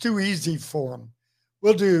 It's too easy for them.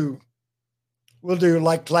 We'll do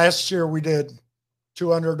like last year we did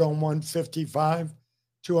 200 on 155,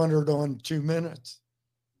 200 on 2 minutes,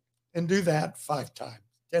 and do that 5 times,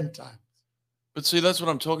 10 times. But see, that's what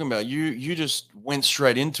I'm talking about. You just went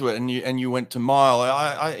straight into it, and you went to mile.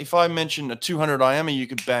 If I mention a 200 IAMA, you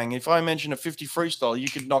could bang. If I mention a 50 freestyle, you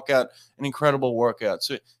could knock out an incredible workout.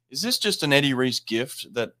 So is this just an Eddie Reese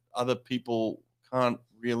gift that other people can't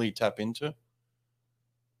really tap into?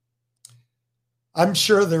 I'm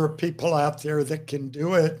sure there are people out there that can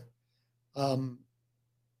do it. I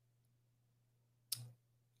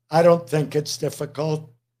don't think it's difficult,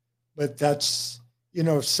 but that's,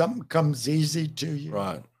 if something comes easy to you.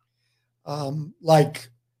 Right. Like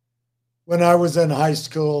when I was in high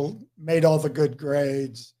school, made all the good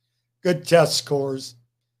grades, good test scores,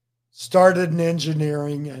 started in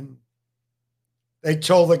engineering, and they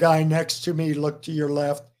told the guy next to me, look to your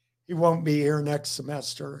left, he won't be here next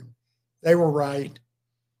semester. And They were right.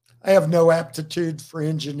 I have no aptitude for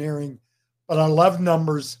engineering, but I love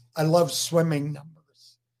numbers. I love swimming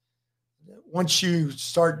numbers. Once you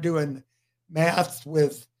start doing math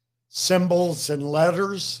with symbols and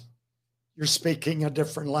letters, you're speaking a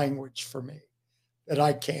different language for me that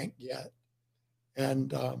I can't get. And,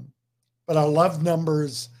 but I love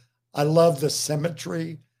numbers. I love the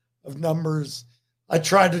symmetry of numbers. I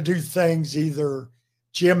try to do things either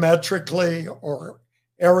geometrically or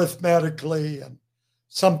arithmetically. And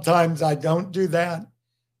sometimes I don't do that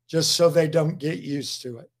just so they don't get used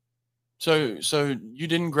to it. So you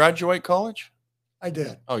didn't graduate college? I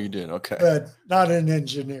did. Oh, you did. Okay. But not an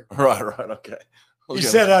engineer. Right. Okay. You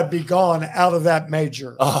said I'd be gone out of that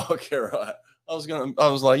major. Oh, okay. Right. I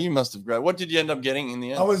was like, you must have graduated. What did you end up getting in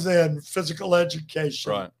the end? I was in physical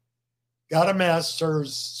education. Right. Got a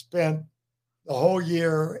master's, spent the whole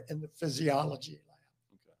year in the physiology lab.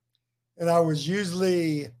 Okay. And I was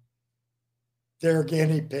usually their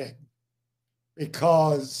guinea pig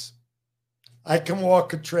because I can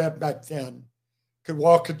walk a back then, could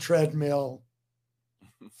walk a treadmill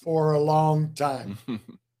for a long time. I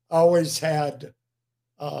always had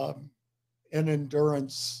an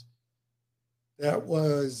endurance that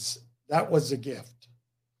was a gift.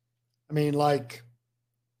 I mean, like,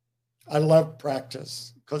 I love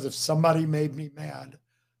practice because if somebody made me mad,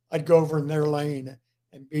 I'd go over in their lane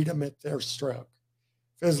and beat them at their stroke.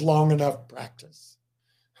 If it was long enough practice.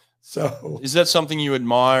 So, is that something you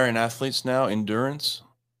admire in athletes now? Endurance?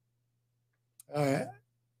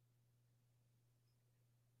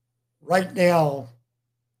 Right now,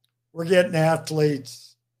 we're getting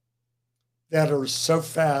athletes that are so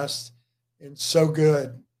fast and so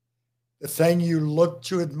good. The thing you look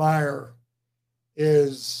to admire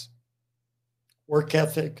is work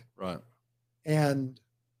ethic. Right. And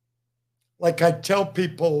like I tell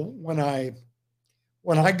people when I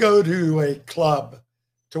go to a club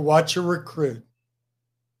to watch a recruit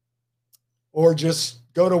or just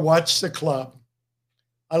go to watch the club,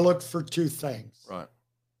 I look for two things. Right.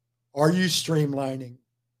 Are you streamlining?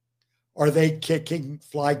 Are they kicking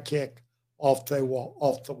fly kick off the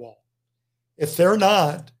wall? If they're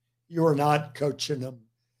not, you are not coaching them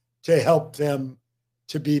to help them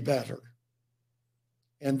to be better.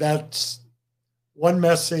 And that's one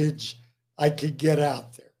message I could get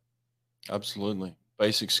out there. Absolutely.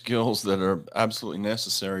 Basic skills that are absolutely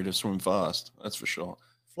necessary to swim fast. That's for sure.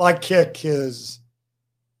 Fly kick is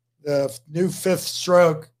the new fifth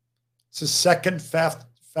stroke. It's the second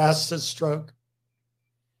fastest stroke.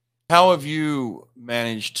 How have you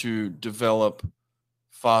managed to develop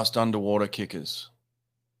fast underwater kickers?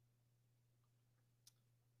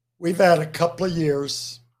 We've had a couple of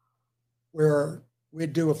years where we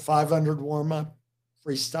do a 500 warm-up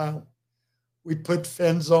freestyle. We put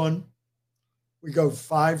fins on. We go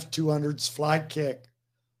 5 200s fly kick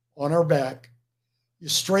on our back. You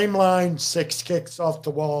streamline 6 kicks off the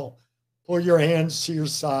wall, pull your hands to your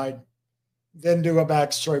side, then do a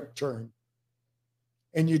backstroke turn.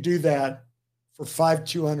 And you do that for 5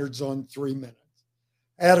 200s on 3 minutes.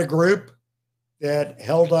 I had a group that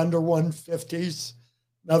held under 150s,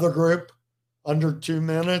 another group under 2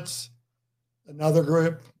 minutes, another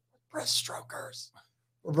group breaststrokers,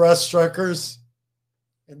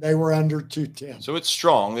 and they were under 210. So it's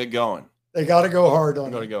strong. They're going. They got to go hard on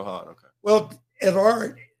it. Got to go hard. Okay. Well, at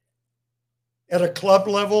a club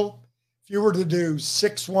level, if you were to do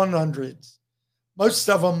 6 100s, most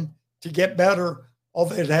of them, to get better, all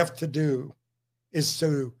they'd have to do is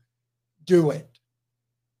to do it.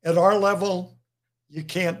 At our level, you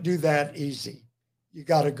can't do that easy. You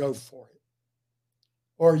got to go for it.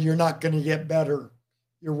 Or you're not going to get better.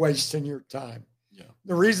 You're wasting your time. Yeah.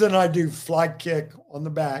 The reason I do fly kick on the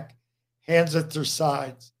back, hands at their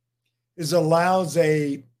sides, is allows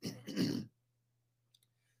a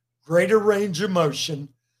greater range of motion.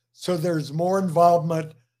 So there's more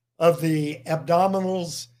involvement of the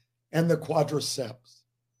abdominals and the quadriceps.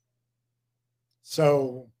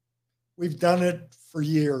 So we've done it for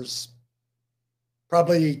years.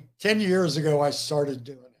 Probably 10 years ago, I started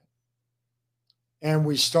doing it. And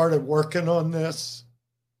we started working on this.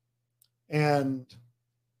 And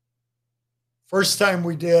first time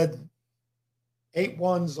we did 8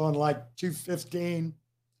 1s on like 215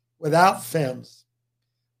 without fins.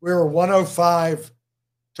 We were 105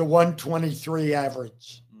 to 123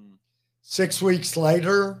 average. 6 weeks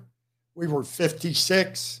later, we were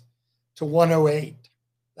 56 to 108.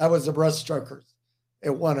 That was the breaststrokers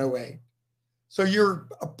at 108. So you're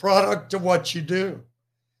a product of what you do.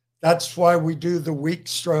 That's why we do the weak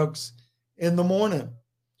strokes in the morning.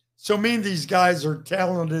 So me and these guys are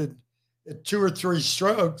talented at 2 or 3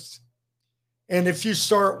 strokes, And if you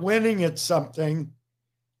start winning at something,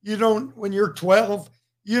 when you're 12,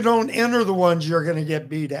 you don't enter the ones you're going to get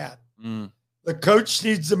beat at. Mm. The coach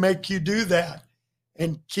needs to make you do that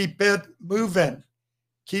and keep it moving.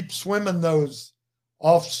 Keep swimming those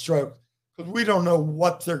off strokes because we don't know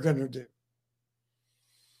what they're going to do.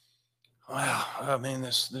 Wow. I mean,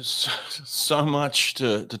 there's so much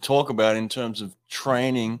to talk about in terms of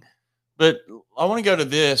training, but I want to go to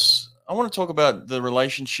this. I want to talk about the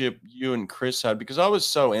relationship you and Chris had because I was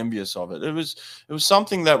so envious of it. It was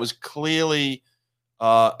something that was clearly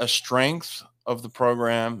a strength of the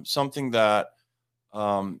program, something that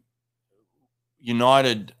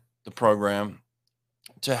united the program.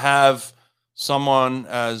 To have someone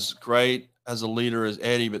as great as a leader as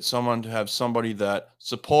Eddie, but to have somebody that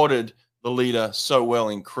supported the leader so well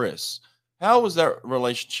in Chris. How was that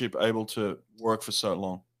relationship able to work for so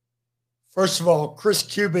long? First of all, Chris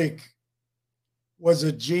Kubik was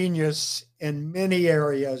a genius in many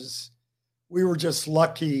areas. We were just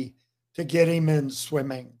lucky to get him in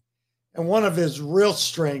swimming. And one of his real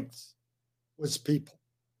strengths was people.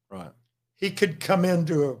 Right. He could come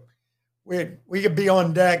into we could be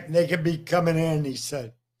on deck and they could be coming in. And he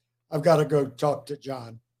said, I've got to go talk to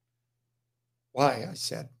John. Why? I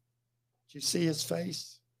said, do you see his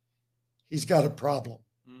face? He's got a problem.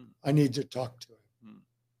 I need to talk to him.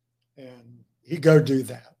 And he'd go do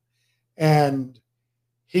that. And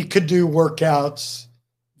he could do workouts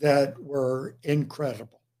that were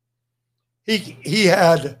incredible. He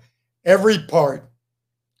had every part.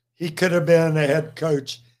 He could have been a head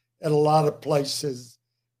coach at a lot of places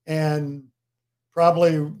and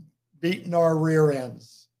probably beaten our rear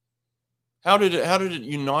ends. How did it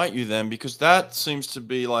unite you then? Because that seems to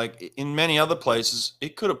be like in many other places,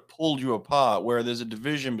 it could have pulled you apart where there's a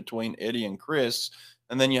division between Eddie and Chris,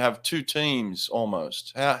 and then you have two teams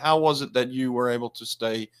almost. How was it that you were able to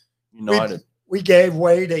stay united? We gave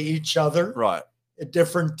way to each other right at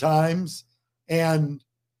different times. And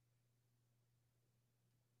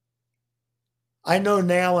I know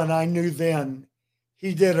now, and I knew then,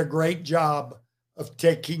 he did a great job of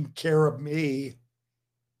taking care of me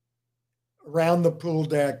around the pool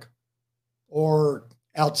deck or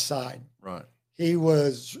outside. Right. He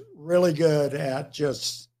was really good at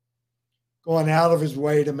just going out of his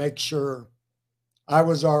way to make sure I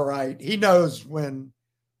was all right. He knows when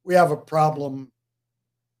we have a problem,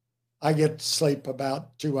 I get to sleep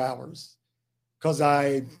about 2 hours because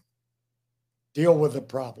I deal with the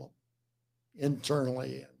problem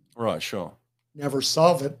internally. Right, sure. Never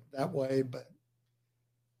solve it that way, but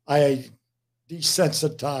I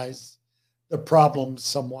desensitize the problem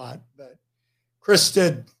somewhat. But Chris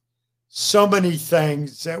did so many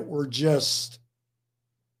things that were just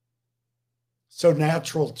so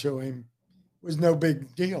natural to him. It was no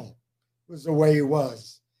big deal. It was the way he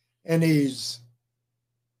was. And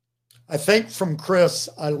I think from Chris,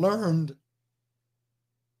 I learned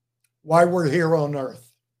why we're here on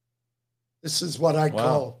earth. This is what I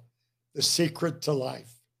call the secret to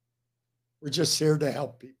life. We're just here to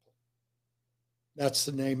help people. That's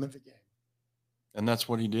the name of the game. And that's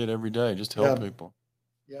what he did every day, just help people.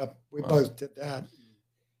 Yeah, we both did that.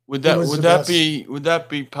 Would that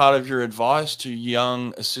be part of your advice to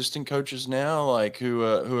young assistant coaches now, like who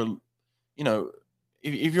are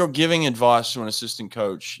if you're giving advice to an assistant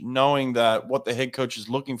coach, knowing that what the head coach is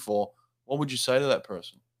looking for, what would you say to that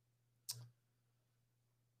person?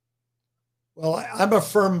 Well, I'm a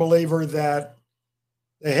firm believer that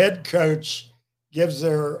the head coach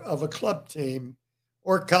of a club team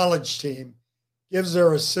or college team gives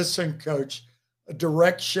their assistant coach a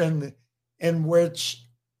direction in which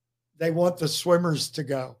they want the swimmers to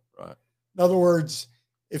go. Right. In other words,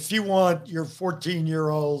 if you want your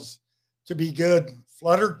 14-year-olds to be good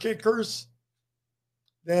flutter kickers,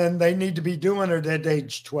 then they need to be doing it at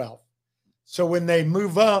age 12. So when they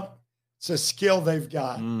move up, it's a skill they've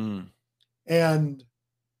got. And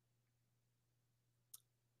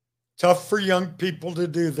tough for young people to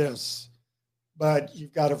do this, but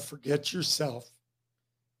you've got to forget yourself.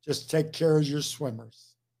 Just take care of your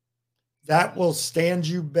swimmers. That will stand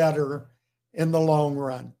you better in the long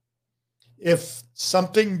run. If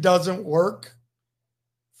something doesn't work,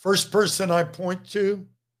 first person I point to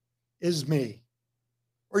is me.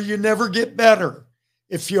 Or you never get better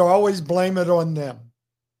if you always blame it on them.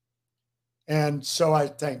 And so I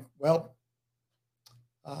think,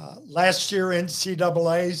 last year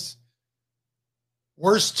NCAA's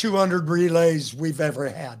worst 200 relays we've ever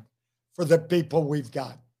had for the people we've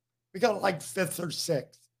got. We got like 5th or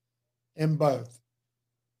 6th in both.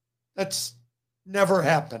 That's never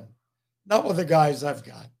happened. Not with the guys I've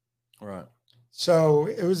got. Right. So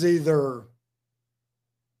it was either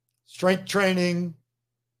strength training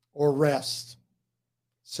or rest.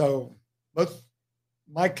 So both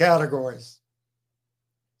my categories.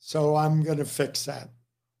 So I'm going to fix that.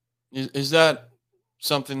 Is that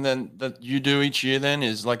something then that you do each year then,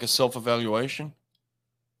 is like a self-evaluation?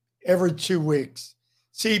 Every 2 weeks.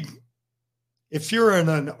 See, if you're in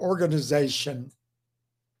an organization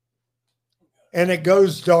and it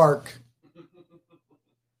goes dark,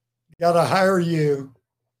 got to hire you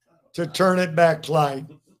to turn it back light.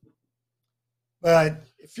 But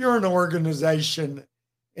if you're an organization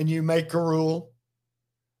and you make a rule,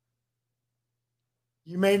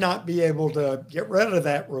 you may not be able to get rid of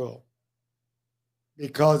that rule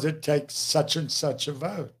because it takes such and such a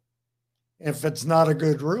vote. If it's not a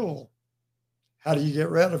good rule, how do you get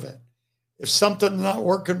rid of it? If something's not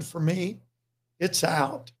working for me, it's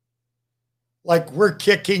out. Like we're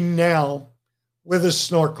kicking now with a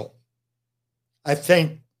snorkel. I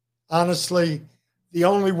think, honestly, the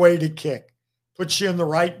only way to kick puts you in the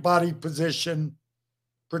right body position,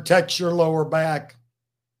 protects your lower back.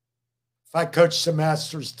 If I coached the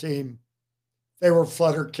Masters team, they were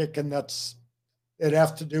flutter kicking. They'd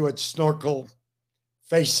have to do it snorkel,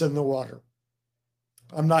 face in the water.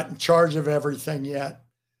 I'm not in charge of everything yet,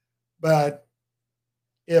 but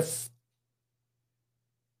if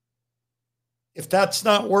that's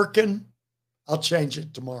not working, I'll change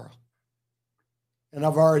it tomorrow. And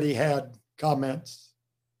I've already had comments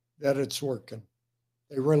that it's working.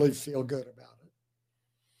 They really feel good about it.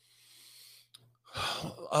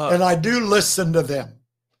 And I do listen to them.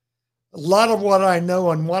 A lot of what I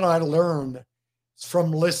know and what I learn is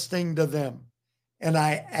from listening to them. And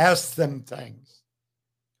I ask them things.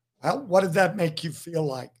 What did that make you feel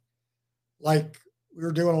like? Like we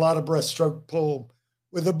were doing a lot of breaststroke pull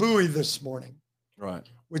with a buoy this morning. Right.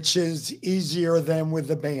 Which is easier than with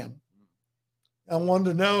the band. I wanted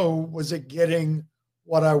to know, was it getting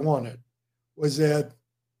what I wanted? Was it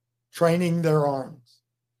training their arms?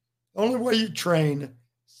 The only way you train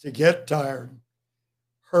is to get tired,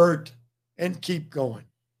 hurt, and keep going.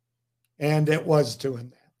 And it was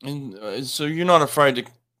doing that. And so you're not afraid to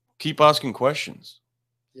keep asking questions.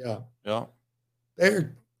 Yeah. Yeah.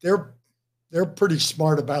 They're pretty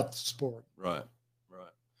smart about the sport. Right.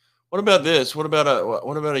 Right. What about this? What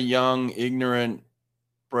about a young, ignorant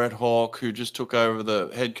Brett Hawke who just took over the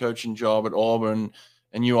head coaching job at Auburn,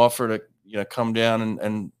 and you offer to come down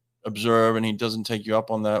and observe, and he doesn't take you up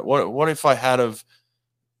on that? What if I had have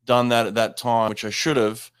done that at that time, which I should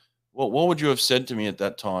have? What would you have said to me at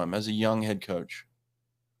that time as a young head coach?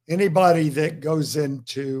 Anybody that goes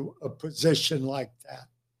into a position like that,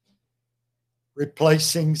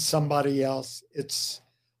 replacing somebody else,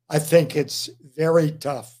 I think it's very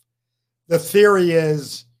tough. The theory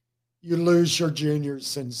is you lose your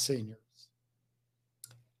juniors and seniors.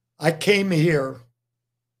 I came here,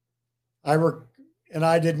 and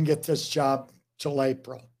I didn't get this job till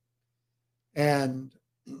April. And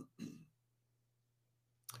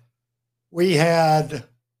we had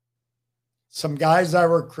some guys I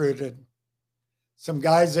recruited, some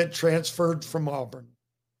guys that transferred from Auburn,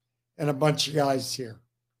 and a bunch of guys here.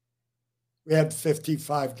 We had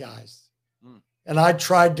 55 guys. And I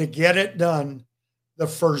tried to get it done the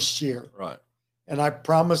first year. Right. And I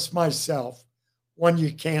promised myself,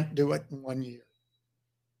 you can't do it in 1 year.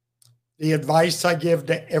 The advice I give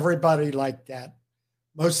to everybody like that,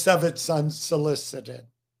 most of it's unsolicited.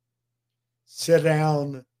 Sit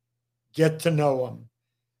down, get to know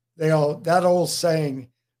them. That old saying,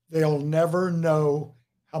 they'll never know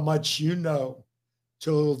how much you know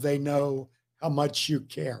till they know how much you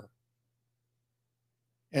care.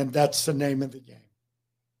 And that's the name of the game.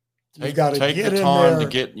 You got to get in there to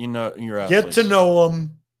get your athletes. Get to know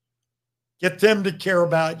them, get them to care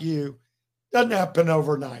about you. Doesn't happen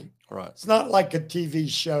overnight. Right. It's not like a TV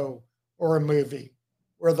show or a movie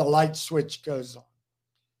where the light switch goes on.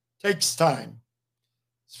 Takes time,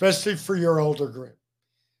 especially for your older group.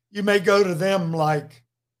 You may go to them like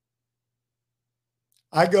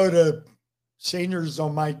I go to seniors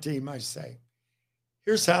on my team. I say,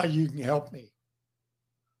 here's how you can help me.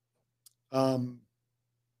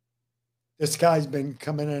 This guy's been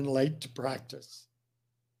coming in late to practice.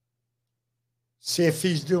 See if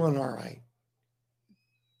he's doing all right.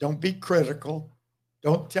 Don't be critical.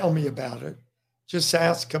 Don't tell me about it. Just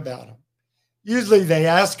ask about him. Usually they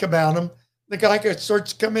ask about him. The guy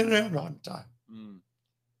starts coming in on time.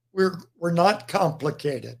 We're not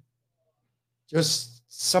complicated. Just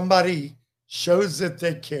somebody shows that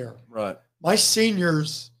they care. Right. My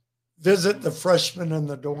seniors visit the freshmen in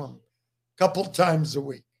the dorm a couple times a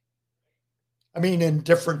week. I mean, in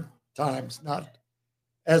different times, not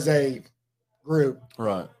as a group.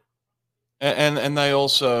 Right. And they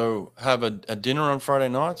also have a dinner on Friday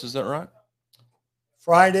nights. Is that right?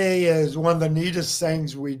 Friday is one of the neatest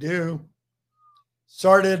things we do.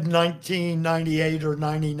 Started in 1998 or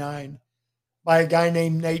 99 by a guy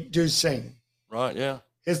named Nate Dusing. Right, yeah.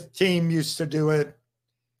 His team used to do it.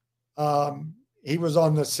 He was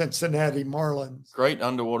on the Cincinnati Marlins. Great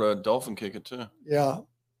underwater dolphin kicker too. Yeah.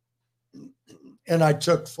 And I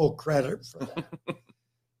took full credit for that.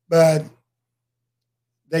 But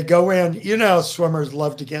they go in, you know, swimmers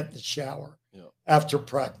love to get in the shower after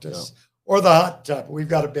practice or the hot tub. We've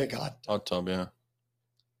got a big hot tub. Hot tub, yeah.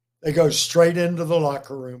 They go straight into the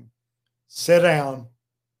locker room, sit down.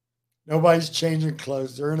 Nobody's changing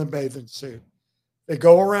clothes. They're in a bathing suit. They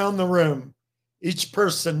go around the room. Each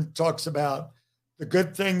person talks about the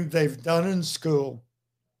good thing they've done in school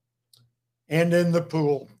and in the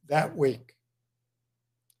pool that week.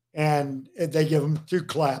 And they give them 2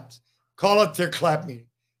 claps. Call it their clap meeting.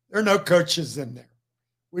 There are no coaches in there.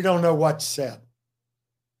 We don't know what's said.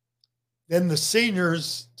 Then the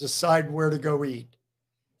seniors decide where to go eat.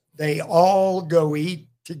 They all go eat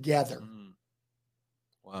together.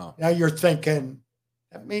 Wow. Now you're thinking,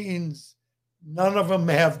 that means none of them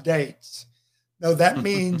have dates. No, that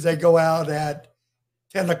means they go out at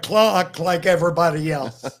 10 o'clock like everybody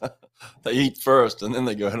else. They eat first and then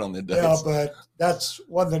they go out on their dates. Yeah, but that's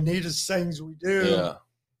one of the neatest things we do. Yeah.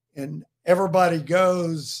 And everybody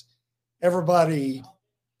goes, everybody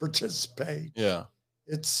participates. Yeah.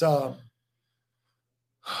 It's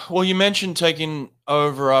well, you mentioned taking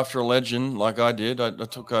over after a legend like I did. I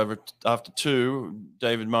took over after 2,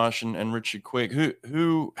 David Marsh and Richard Quick.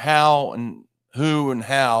 How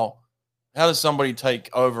does somebody take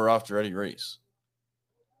over after Eddie Reese?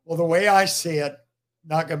 well, the way I see it,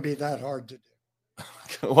 not going to be that hard to do.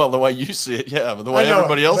 Well, the way you see it, yeah, but the way I know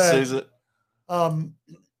everybody it, else but, sees it.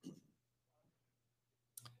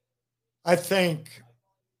 I think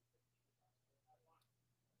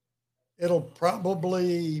it'll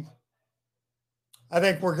probably, I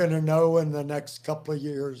think we're going to know in the next couple of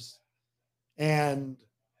years. And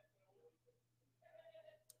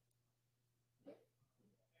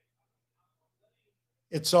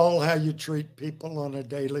it's all how you treat people on a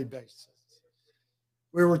daily basis.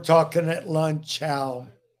 We were talking at lunch how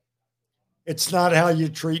it's not how you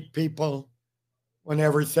treat people when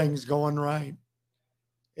everything's going right.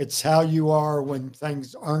 It's how you are when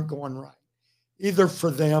things aren't going right, either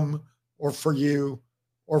for them or for you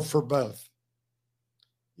or for both.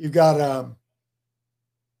 You got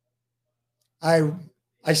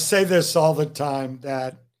I say this all the time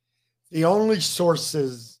that the only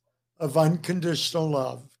sources of unconditional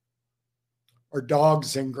love are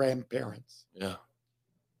dogs and grandparents. Yeah.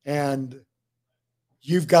 And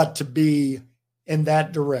you've got to be in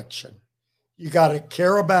that direction. You got to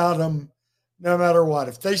care about them no matter what.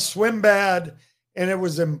 If they swim bad and it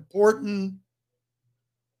was important,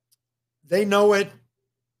 they know it.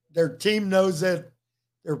 Their team knows it.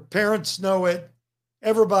 Their parents know it.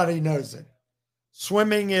 Everybody knows it.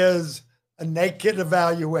 Swimming is a naked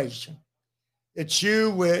evaluation. It's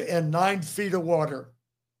you in 9 feet of water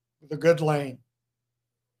with a good lane.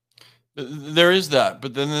 There is that,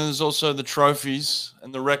 but then there's also the trophies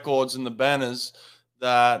and the records and the banners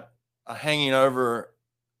that are hanging over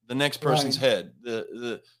the next person's head.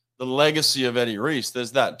 The legacy of Eddie Reese,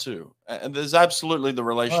 there's that too. And there's absolutely the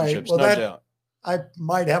relationships, Well, no doubt. I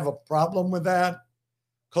might have a problem with that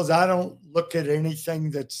because I don't look at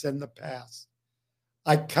anything that's in the past.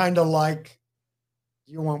 I kind of like,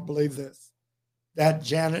 you won't believe this, that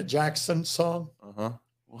Janet Jackson song. Uh-huh.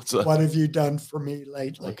 What's that? What have you done for me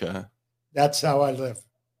lately? Okay. That's how I live.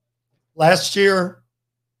 Last year,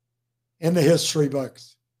 in the history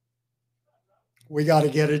books, we got to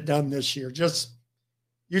get it done this year. Just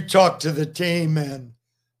you talk to the team and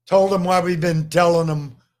told them why we've been telling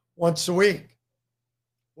them once a week.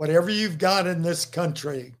 Whatever you've got in this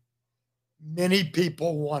country, many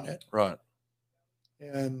people want it. Right.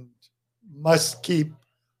 And must keep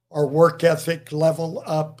our work ethic level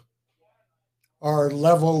up, our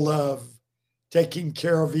level of taking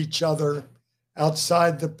care of each other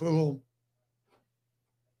outside the pool.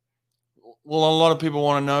 Well, a lot of people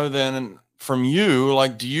want to know then, and from you,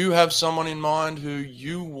 like, do you have someone in mind who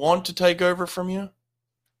you want to take over from you?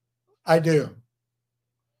 I do.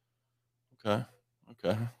 Okay.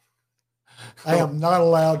 I am not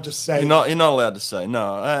allowed to say. You're not allowed to say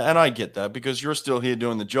no, and I get that because you're still here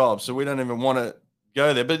doing the job, so we don't even want to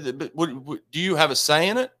go there. But do you have a say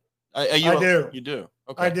in it? I do. You do.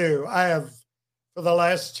 Okay. I do. I have, for the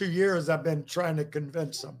last 2 years, I've been trying to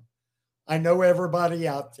convince them. I know everybody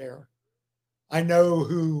out there. I know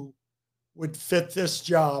who would fit this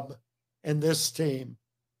job and this team.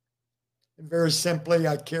 And very simply,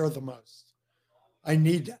 I care the most.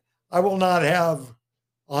 I will not have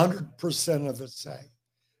 100% of the say.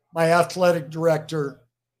 My athletic director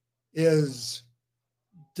is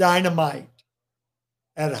dynamite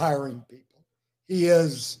at hiring people. He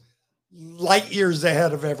is light years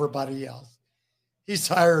ahead of everybody else. He's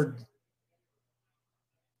hired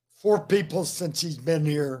 4 people since he's been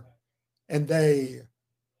here, and they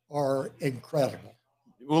are incredible.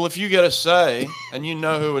 Well, if you get a say and you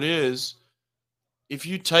know who it is, if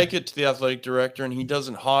you take it to the athletic director and he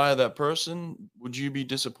doesn't hire that person, would you be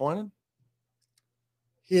disappointed?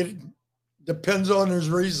 It depends on his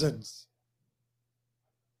reasons.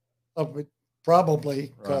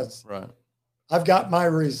 Probably, because right. I've got my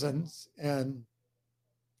reasons, and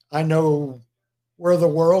I know where the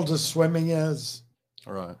world of swimming is.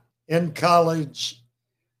 Right. In college,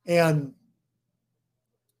 and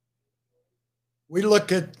we've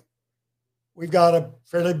got a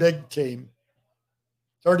fairly big team,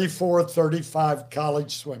 34, 35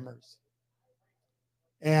 college swimmers.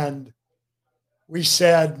 And we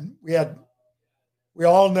said we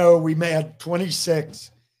all know we had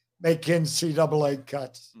 26 make NCAA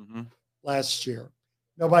cuts last year.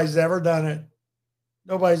 Nobody's ever done it.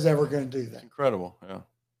 Nobody's ever going to do that. Incredible, yeah.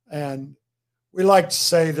 And we like to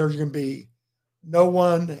say there's going to be no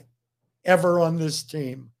one ever on this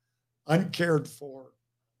team uncared for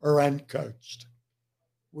or uncoached.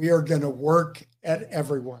 We are going to work at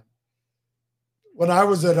everyone. When I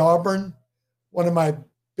was at Auburn, one of my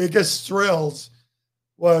biggest thrills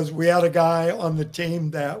was we had a guy on the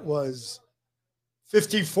team that was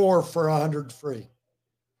 54 for 100 free.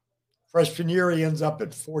 Freshman year, he ends up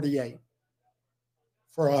at 48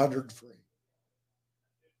 for 100 free.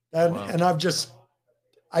 And, wow. and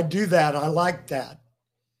I do that. I like that.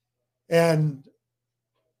 And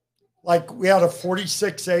like we had a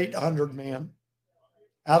 46.8 100 man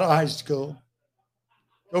out of high school,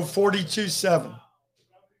 go 42.7.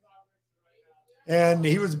 And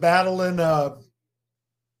he was battling a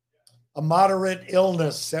moderate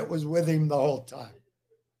illness that was with him the whole time.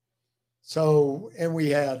 So, and we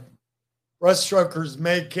had breaststrokers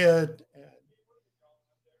make it,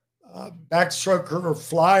 and backstroker or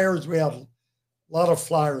flyers. We had a lot of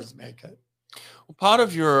flyers make it. Well, part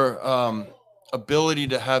of your ability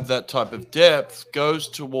to have that type of depth goes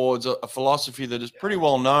towards a philosophy that is pretty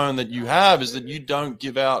well known that you have, is that you don't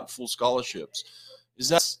give out full scholarships.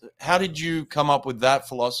 How did you come up with that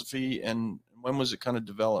philosophy, and when was it kind of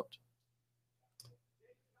developed?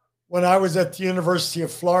 When I was at the University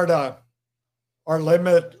of Florida, our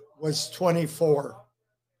limit was 24.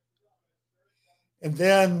 And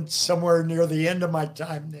then somewhere near the end of my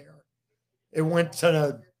time there, it went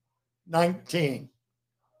to 19.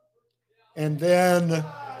 And then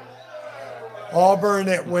Auburn,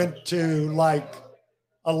 it went to like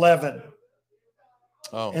 11.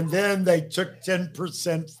 Oh. And then they took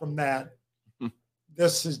 10% from that.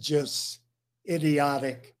 This is just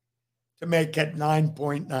idiotic to make it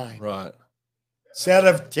 9.9. Right. Instead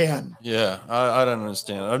of 10. Yeah, I don't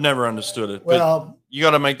understand. I've never understood it. Well, but you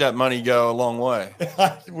got to make that money go a long way.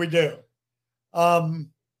 We do.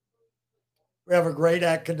 We have a great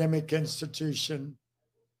academic institution.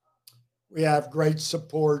 We have great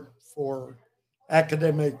support for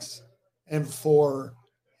academics and for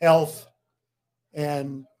health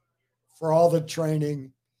and for all the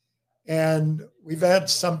training. And we've had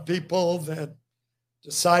some people that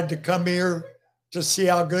decide to come here to see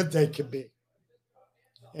how good they can be.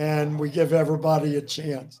 And we give everybody a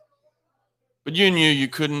chance. But you knew you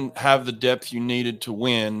couldn't have the depth you needed to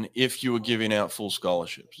win if you were giving out full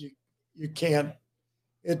scholarships. You can't.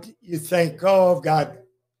 You think, oh, I've got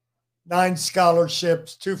 9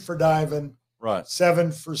 scholarships, 2 for diving, right,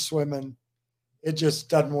 7 for swimming. It just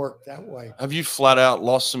doesn't work that way. Have you flat out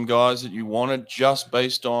lost some guys that you wanted just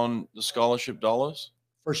based on the scholarship dollars?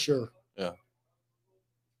 For sure. Yeah.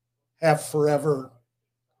 Have forever,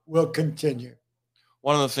 will continue.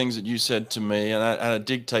 One of the things that you said to me, and I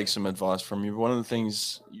did take some advice from you, one of the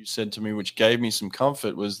things you said to me which gave me some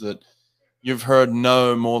comfort was that you've heard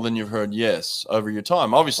no more than you've heard yes over your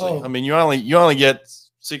time. Obviously, I mean, you only get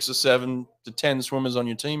 6 or 7 to 10 swimmers on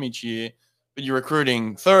your team each year, but you're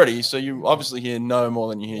recruiting 30, so you obviously hear no more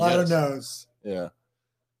than you hear yes. A lot of no's. Yeah.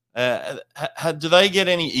 Do they get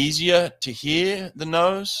any easier to hear the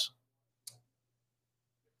no's?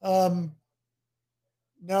 No.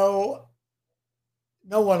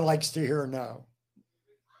 No one likes to hear no.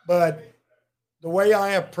 But the way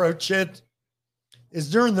I approach it is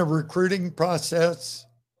during the recruiting process,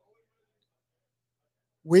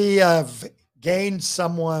 we have gained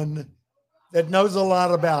someone that knows a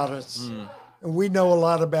lot about us, and we know a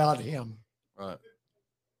lot about him. Right.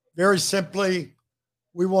 very simply,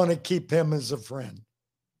 we want to keep him as a friend.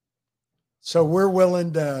 So we're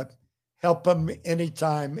willing to help him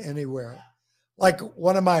anytime, anywhere. Like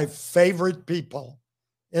one of my favorite people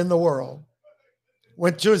in the world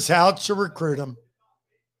went to his house to recruit him,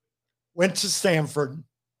 went to Stanford,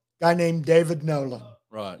 guy named David Nolan.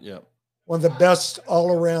 Right, yeah. One of the best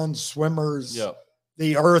all-around swimmers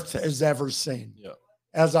the earth has ever seen. Yeah.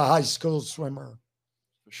 As a high school swimmer.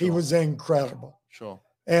 Sure. He was incredible. Sure.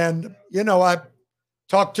 And, I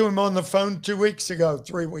talked to him on the phone 3 weeks ago.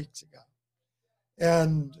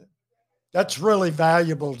 And that's really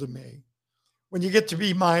valuable to me. When you get to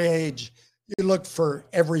be my age, you look for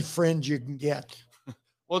every friend you can get.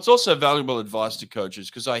 Well, it's also valuable advice to coaches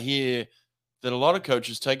because I hear that a lot of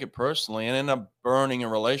coaches take it personally and end up burning a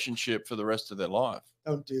relationship for the rest of their life.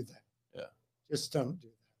 Don't do that. Yeah. Just don't do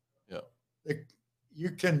that. Yeah.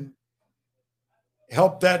 You can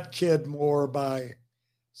help that kid more by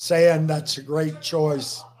saying that's a great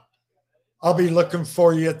choice. I'll be looking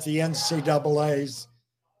for you at the NCAAs,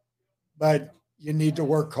 but you need to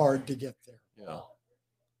work hard to get there.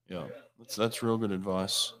 Yeah. That's real good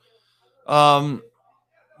advice.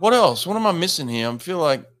 What else? What am I missing here? I feel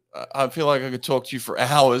like I could talk to you for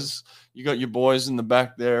hours. You got your boys in the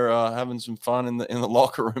back there having some fun in the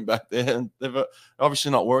locker room back there. And they've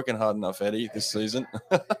obviously not working hard enough, Eddie, this season.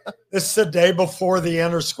 This is the day before the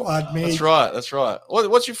inter squad meet. That's right.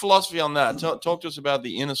 What's your philosophy on that? Talk to us about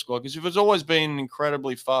the inter squad because it's always been an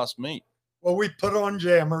incredibly fast meet. Well, we put on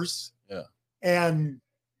jammers. Yeah. And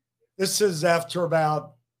this is after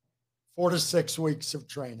about 4 to 6 weeks of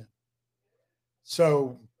training.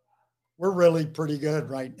 So we're really pretty good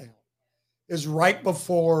right now. Is right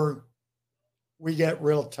before we get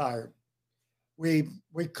real tired. We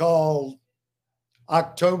call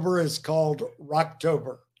October is called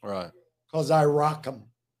Rocktober. Right. Because I rock them.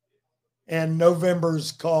 And November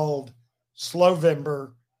is called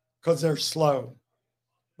Slowvember because they're slow.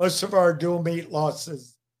 Most of our dual meet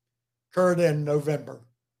losses occurred in November.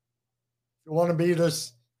 If you want to beat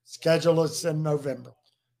us, schedule us in November.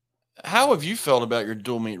 How have you felt about your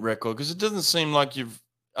dual meet record? Because it doesn't seem like you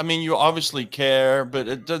obviously care, but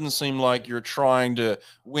it doesn't seem like you're trying to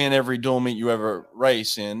win every dual meet you ever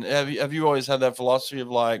race in. Have you always had that philosophy of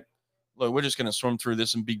like, look, we're just going to swim through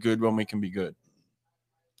this and be good when we can be good?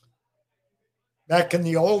 Back in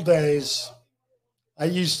the old days, I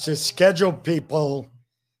used to schedule people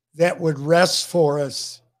that would rest for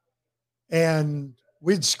us, and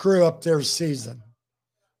we'd screw up their season,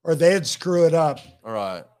 or they'd screw it up. All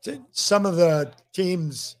right. Some of the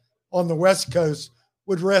teams on the West Coast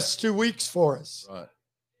would rest 2 weeks for us. Right.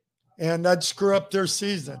 And I'd screw up their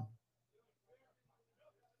season.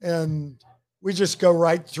 And we just go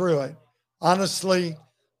right through it. Honestly,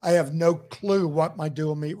 I have no clue what my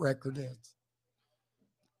dual meet record is.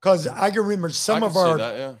 Because I can remember some of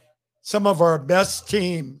our best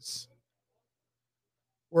teams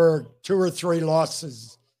were 2 or 3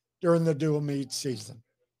 losses during the dual meet season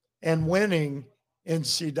and winning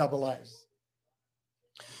NCAAs.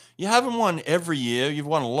 You haven't won every year. You've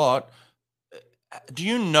won a lot. Do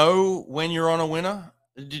you know when you're on a winner?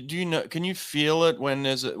 Do you know? Can you feel it when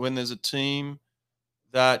there's a team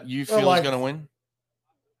that you feel is going to win?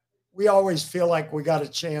 We always feel like we got a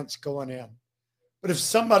chance going in. But if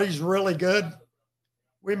somebody's really good,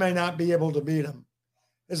 we may not be able to beat them.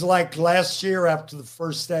 It's like last year after the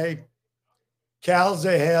first day, Cal's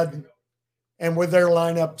ahead, and with their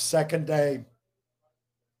lineup second day,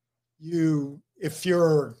 if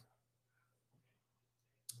you're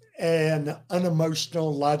an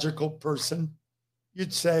unemotional, logical person,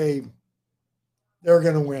 you'd say they're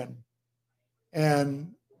going to win.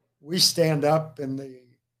 And we stand up in the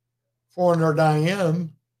 400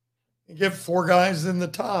 IM and get 4 guys in the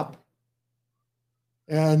top.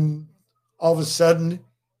 And all of a sudden,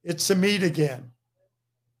 it's a meet again.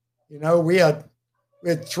 We had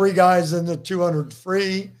 3 guys in the 200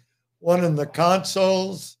 free, 1 in the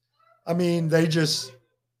consoles. I mean, they did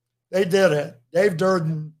it. Dave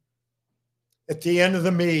Durden, at the end of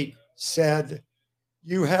the meet, said,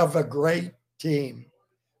 "You have a great team."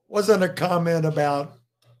 Wasn't a comment about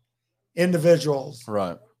individuals.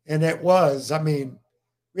 Right. And it was. I mean,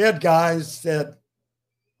 we had guys that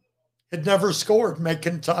had never scored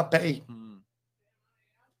making top 8. Mm-hmm.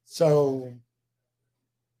 So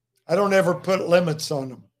I don't ever put limits on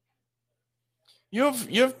them.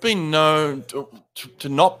 You've been known to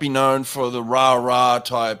not be known for the rah-rah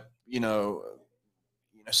type,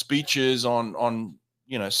 speeches on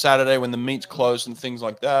Saturday when the meet's close and things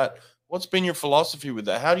like that. What's been your philosophy with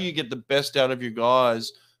that? How do you get the best out of your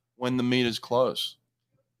guys when the meet is close?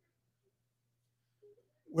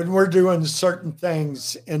 when we're doing certain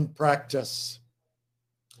things in practice,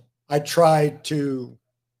 I try to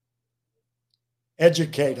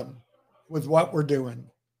educate them with what we're doing.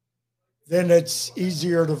 Then it's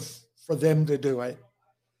easier for them to do it.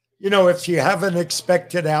 You know, if you have an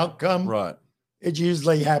expected outcome, Right. it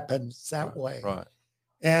usually happens that way. Right.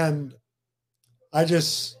 And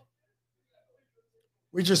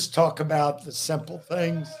we just talk about the simple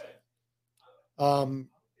things.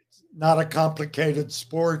 Not a complicated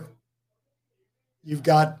sport. You've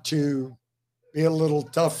got to be a little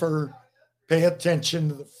tougher, pay attention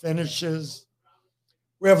to the finishes.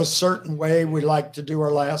 We have a certain way we like to do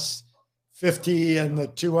our last 50 and the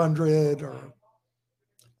 200 or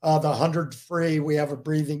the 100 free. We have a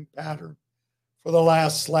breathing pattern. For the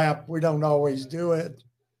last lap, we don't always do it,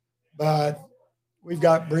 but we've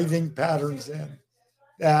got breathing patterns in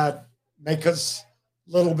that make us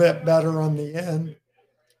a little bit better on the end.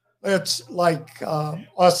 It's like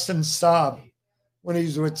Austin Staub when he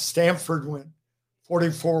was with Stanford, went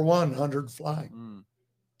 44-1, 100 flying.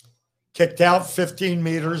 Kicked out 15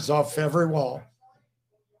 meters off every wall.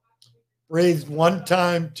 Breathed one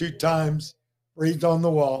time, two times, breathed on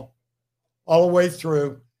the wall, all the way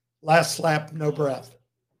through. Last lap, no breath.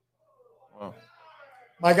 Wow.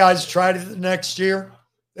 My guys tried it the next year.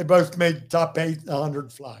 They both made top 8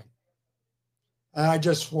 100 flying. And I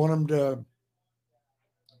just want them to,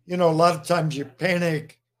 you know, a lot of times you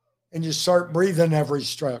panic and you start breathing every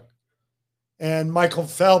stroke. And Michael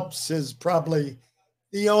Phelps is probably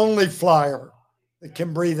the only flyer that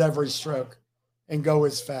can breathe every stroke and go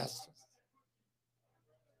as fast.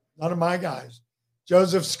 None of my guys.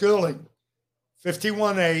 Joseph Schooling,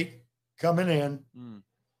 51.8 coming in,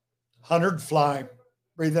 100 fly,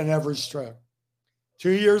 breathing every stroke.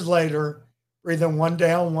 2 years later, breathing one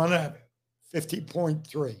down, one up,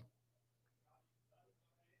 50.3.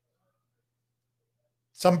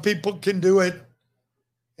 Some people can do it,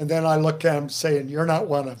 and then I look at them saying, you're not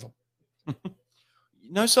one of them.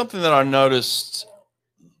 You know, something that I noticed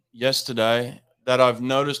yesterday that I've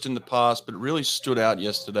noticed in the past, but really stood out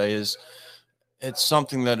yesterday is it's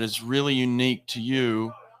something that is really unique to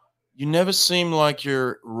you. You never seem like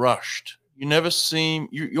you're rushed. You never seem,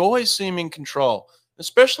 you always seem in control,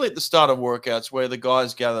 especially at the start of workouts where the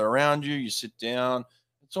guys gather around you, you sit down.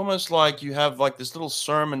 It's almost like you have like this little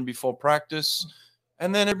sermon before practice,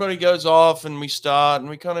 and then everybody goes off and we start and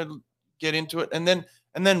we kind of get into it. And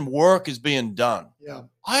then work is being done. Yeah.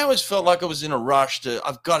 I always felt like I was in a rush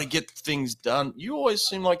I've got to get things done. You always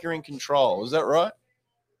seem like you're in control. Is that right?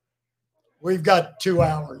 We've got 2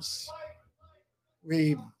 hours.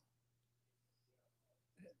 There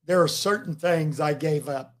are certain things I gave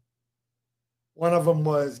up. One of them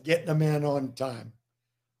was getting them in on time.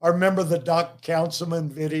 I remember the Doc Councilman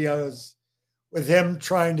videos with him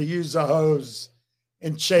trying to use a hose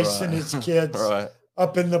and chasing his kids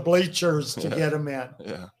up in the bleachers to get them in.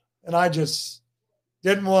 Yeah. And I just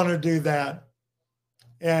didn't want to do that.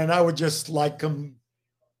 And I would just like them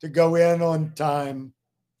to go in on time,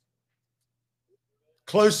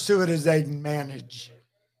 close to it as they can manage.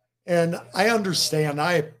 And I understand.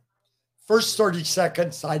 First 30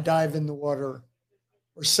 seconds I dive in the water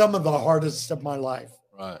were some of the hardest of my life.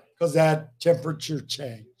 Right. Because that temperature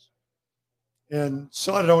change. And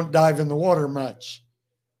so I don't dive in the water much.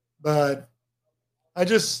 But I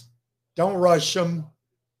just don't rush them.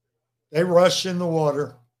 They rush in the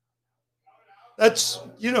water. That's,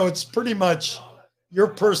 it's pretty much your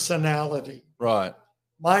personality. Right.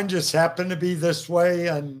 Mine just happened to be this way,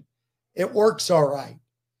 and it works all right.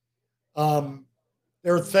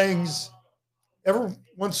 There are things, every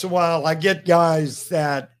once in a while, I get guys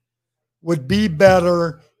that would be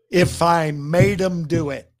better if I made them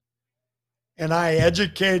do it. And I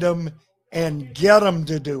educate them and get them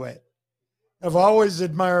to do it. I've always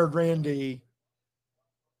admired Randy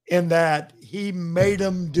in that he made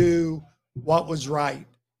them do what was right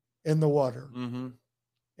in the water. Mm-hmm.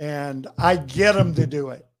 And I get them to do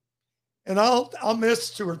it. And I'll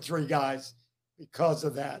miss 2 or 3 guys because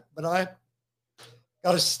of that. But I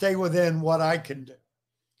got to stay within what I can do.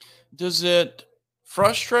 Does it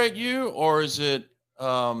frustrate you, or is it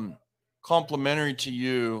complimentary to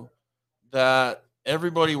you that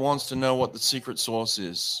everybody wants to know what the secret sauce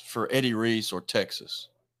is for Eddie Reese or Texas?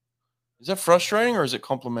 Is that frustrating, or is it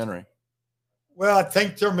complimentary? Well, I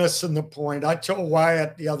think they're missing the point. I told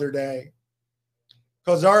Wyatt the other day,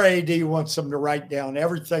 because our AD wants them to write down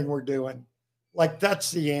everything we're doing. Like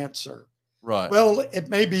that's the answer. Right. Well, it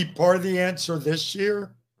may be part of the answer this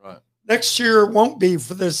year. Right. Next year it won't be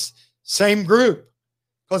for this same group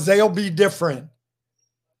because they'll be different.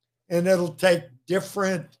 And it'll take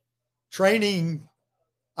different training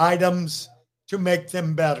items to make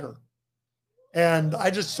them better. And I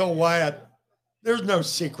just told Wyatt, there's no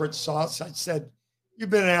secret sauce. I said, you've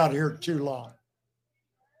been out here too long.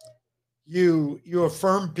 You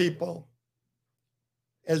affirm people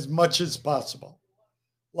as much as possible.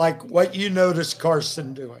 Like what you notice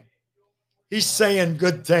Carson doing. He's saying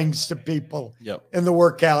good things to people in the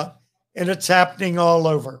workout, and it's happening all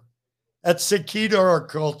over. That's the key to our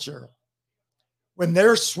culture. When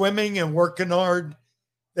they're swimming and working hard,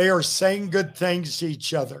 they are saying good things to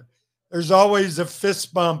each other. There's always a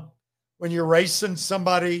fist bump when you're racing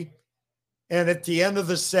somebody, and at the end of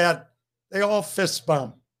the set, they all fist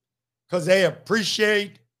bump because they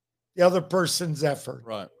appreciate the other person's effort.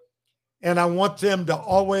 Right. And I want them to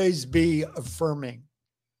always be affirming.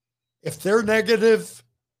 If they're negative,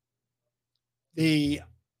 the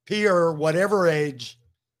peer, whatever age,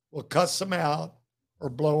 will cuss them out or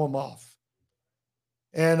blow them off.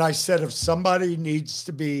 And I said, if somebody needs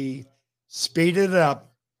to be speeded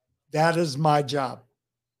up, that is my job.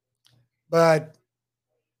 But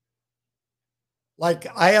like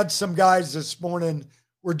I had some guys this morning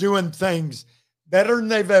were doing things better than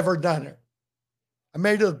they've ever done it. I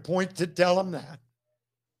made it a point to tell them that.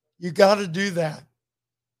 You got to do that.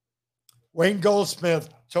 Wayne Goldsmith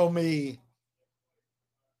told me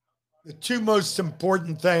the two most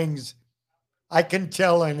important things I can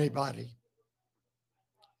tell anybody.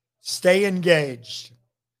 Stay engaged.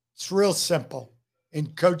 It's real simple.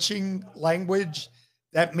 In coaching language,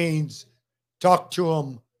 that means talk to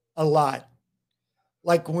them a lot.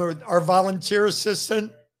 Like with our volunteer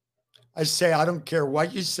assistant, I say, I don't care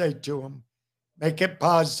what you say to them. Make it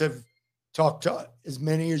positive. Talk to as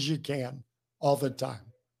many as you can all the time.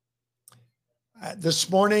 This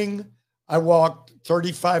morning, I walked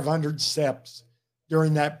 3,500 steps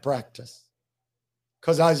during that practice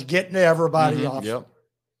because I was getting everybody off. Yep.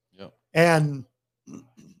 And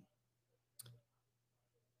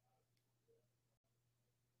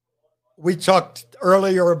we talked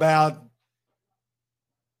earlier about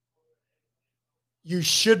you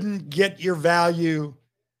shouldn't get your value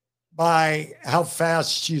by how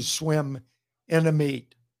fast you swim in a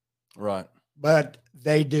meet. Right. But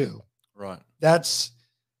they do. Right. That's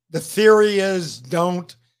the theory is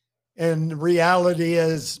don't, and reality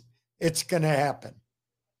is it's going to happen.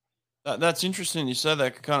 That's interesting. You said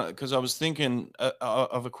that kind of because I was thinking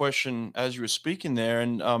of a question as you were speaking there,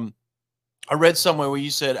 and I read somewhere where you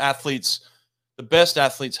said the best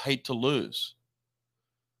athletes hate to lose.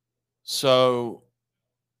 So,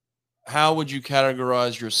 how would you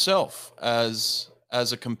categorize yourself as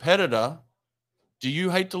a competitor? Do you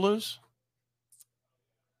hate to lose?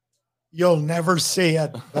 You'll never see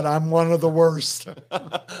it, but I'm one of the worst.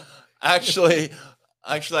 Actually,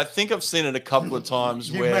 I think I've seen it a couple of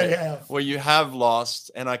times where you have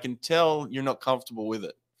lost, and I can tell you're not comfortable with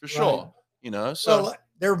it for sure. Right. So well,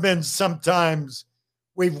 there have been some times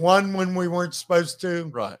we've won when we weren't supposed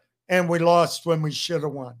to, right, and we lost when we should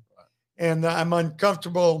have won, right. And I'm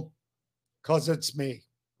uncomfortable because it's me,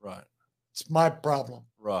 right? It's my problem,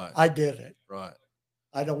 right? I did it, right?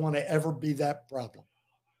 I don't want to ever be that problem.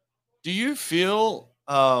 Do you feel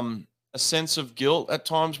a sense of guilt at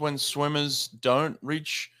times when swimmers don't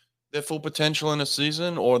reach their full potential in a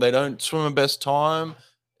season or they don't swim a best time?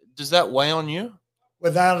 Does that weigh on you?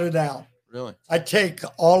 Without a doubt. Really? I take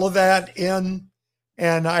all of that in,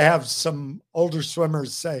 and I have some older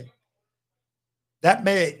swimmers say,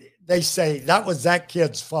 they say, that was that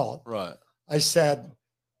kid's fault. Right. I said,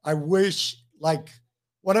 I wish, like,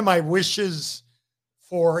 one of my wishes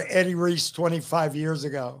for Eddie Reese 25 years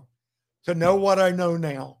ago, to know what I know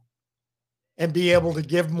now and be able to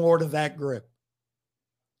give more to that group.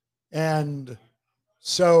 And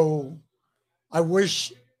so I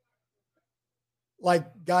wish, like,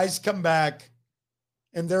 guys come back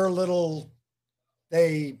and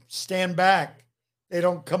they stand back. They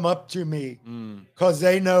don't come up to me because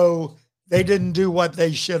they know they didn't do what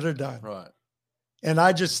they should have done. Right. And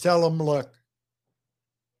I just tell them, look,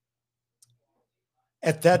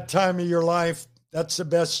 at that time of your life, that's the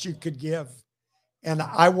best you could give. And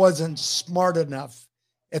I wasn't smart enough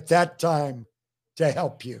at that time to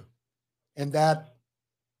help you. And that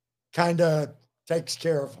kind of takes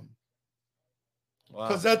care of them. Wow.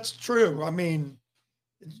 Because that's true. I mean,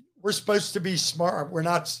 we're supposed to be smart. We're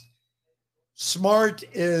not. Smart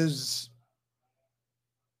is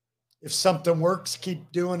if something works,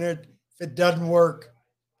 keep doing it. If it doesn't work,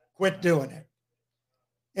 quit doing it.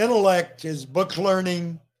 Intellect is book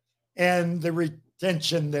learning and the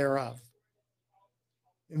retention thereof.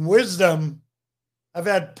 In wisdom, I've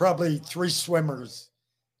had probably 3 swimmers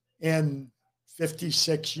in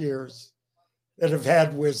 56 years that have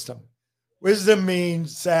had wisdom. Wisdom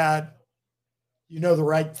means that you know the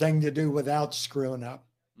right thing to do without screwing up.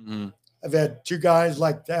 Mm-hmm. I've had 2 guys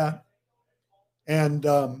like that, and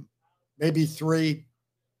maybe 3.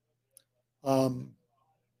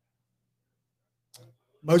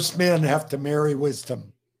 Most men have to marry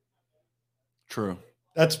wisdom. True.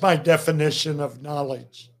 That's my definition of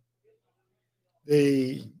knowledge.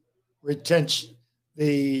 The retention,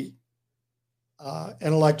 the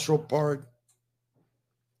intellectual part.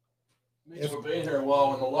 Thanks for being here a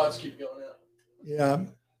while when the lights keep going out. Yeah,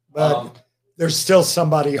 but there's still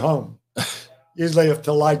somebody home. Usually, if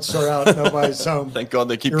the lights are out, nobody's home. Thank God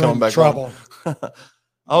they keep You're coming in back trouble. on.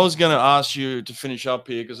 I was going to ask you to finish up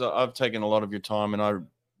here because I've taken a lot of your time and I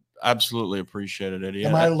absolutely appreciate it, Eddie.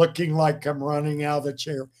 Am I looking like I'm running out of the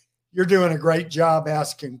chair? You're doing a great job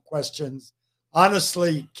asking questions.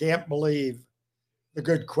 Honestly, can't believe the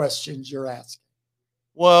good questions you're asking.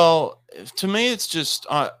 Well, to me, it's just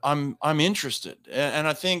I'm interested, and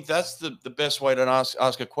I think that's the best way to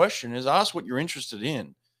ask a question is ask what you're interested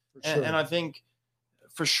in. Sure. And I think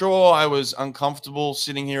for sure I was uncomfortable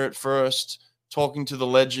sitting here at first talking to the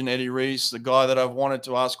legend Eddie Reese, the guy that I've wanted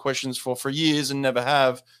to ask questions for years and never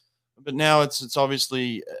have. But now it's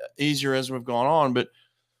obviously easier as we've gone on. But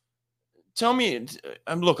tell me,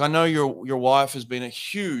 and look, I know your wife has been a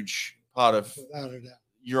huge part of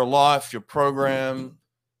your life, your program.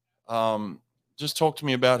 Just talk to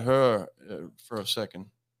me about her for a second.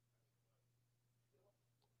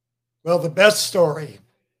 Well, the best story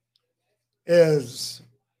is,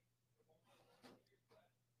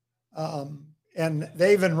 and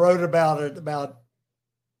they even wrote about it about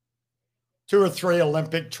 2 or 3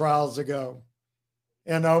 Olympic trials ago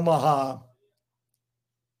in Omaha.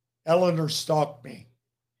 Eleanor stalked me,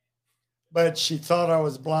 but she thought I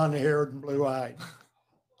was blonde-haired and blue-eyed.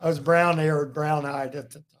 I was brown-haired, brown-eyed at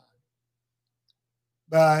the time.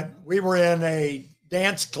 But we were in a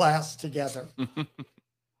dance class together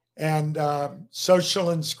and social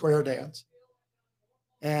and square dance.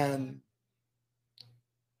 And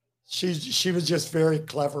she was just very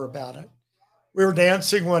clever about it. We were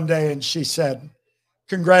dancing one day and she said,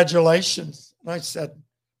 "Congratulations." And I said,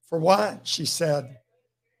 "For what?" She said,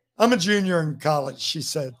 "I'm a junior in college." She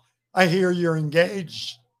said, "I hear you're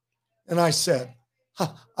engaged." And I said,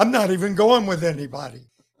 "I'm not even going with anybody."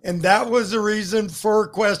 And that was the reason for her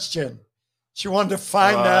question. She wanted to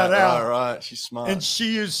find that out. Right. She's smart. And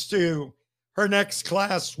she used to, her next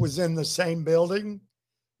class was in the same building.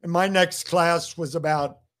 And my next class was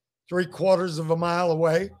about 3/4 of a mile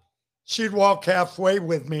away. She'd walk halfway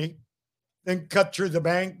with me, then cut through the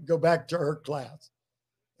bank, go back to her class.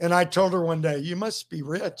 And I told her one day, "You must be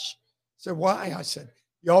rich." I said, "Why?" I said,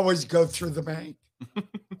 "You always go through the bank."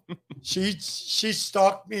 She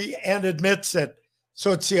stalked me and admits it.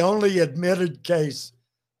 So it's the only admitted case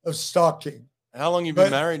of stalking. How long you been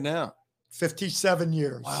married now? 57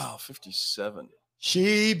 years. Wow, 57.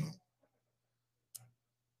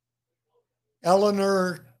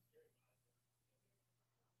 Eleanor,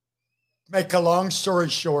 make a long story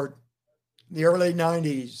short, in the early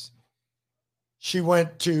 90s, she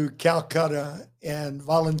went to Calcutta and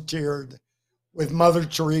volunteered with Mother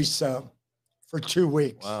Teresa for 2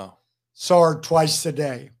 weeks. Wow. Saw her twice a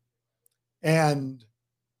day. And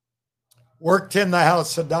worked in the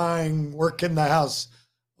house of dying, worked in the house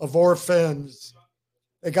of orphans.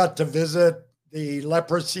 They got to visit the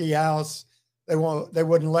leprosy house. They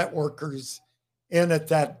wouldn't let workers in at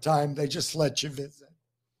that time. They just let you visit.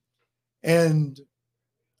 And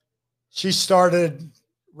she started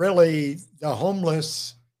really the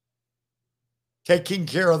homeless, taking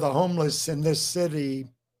care of the homeless in this city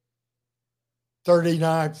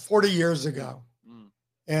 40 years ago.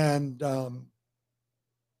 And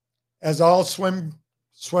as all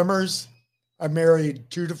swimmers, I married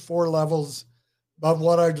 2 to 4 levels above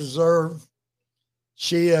what I deserve.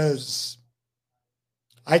 She is,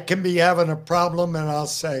 I can be having a problem and I'll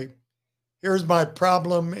say, "Here's my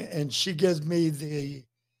problem." And she gives me the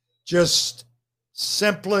just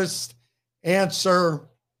simplest answer.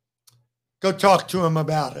 Go talk to him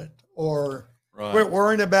about it, or quit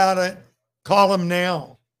worrying about it. Call him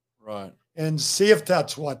now. Right. And see if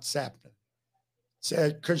that's what's happening.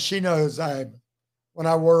 Because she knows when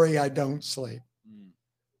I worry, I don't sleep.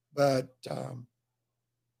 But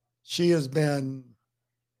she has been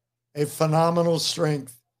a phenomenal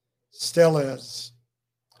strength, still is.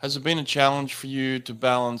 Has it been a challenge for you to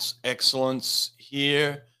balance excellence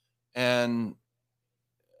here and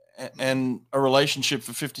a relationship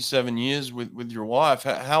for 57 years with your wife?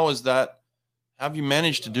 How is that? How have you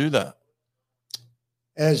managed to do that?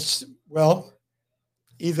 As well,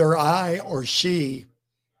 either I or she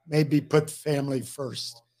maybe put the family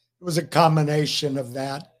first. It was a combination of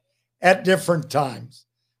that. at different times.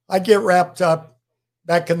 I get wrapped up.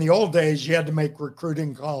 Back in the old days, you had to make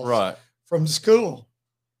recruiting calls from school.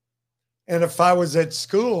 And if I was at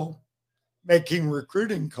school making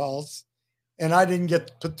recruiting calls and I didn't get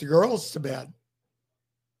to put the girls to bed,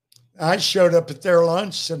 I showed up at their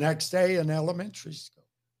lunch the next day in elementary school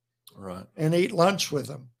and eat lunch with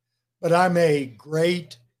them. But I'm a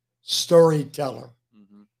great storyteller.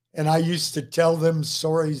 Mm-hmm. And I used to tell them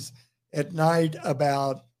stories at night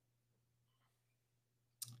about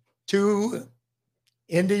 2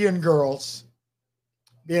 Indian girls.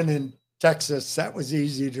 Being in Texas, that was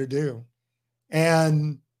easy to do.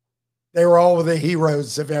 And they were all the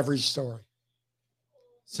heroes of every story.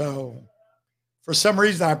 So for some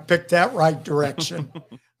reason, I picked that right direction.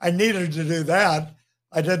 I needed to do that.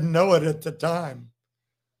 I didn't know it at the time.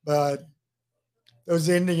 But those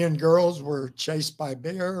Indian girls were chased by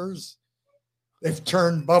bears. They've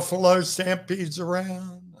turned buffalo stampedes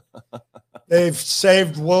around. They've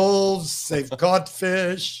saved wolves. They've caught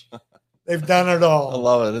fish. They've done it all. I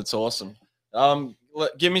love it. It's awesome.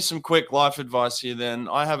 Give me some quick life advice here then.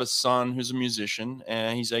 I have a son who's a musician,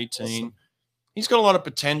 and he's 18. Awesome. He's got a lot of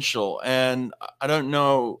potential, and I don't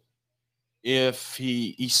know if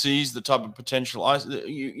he sees the type of potential.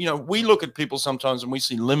 We look at people sometimes and we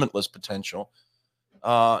see limitless potential,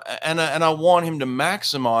 and I want him to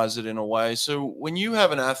maximize it in a way. So when you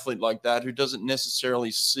have an athlete like that who doesn't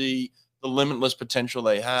necessarily see the limitless potential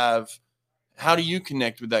they have, how do you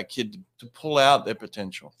connect with that kid to pull out their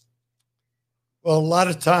potential? Well, a lot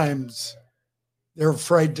of times they're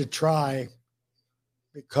afraid to try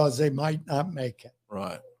because they might not make it.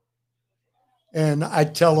 Right. And I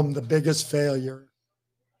tell them the biggest failure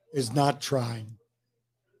is not trying.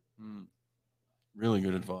 Really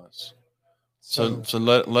good advice. So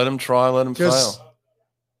let them try, let them fail.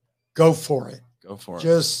 Go for it. Go for it.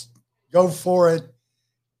 Just go for it.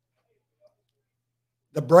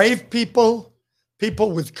 The brave people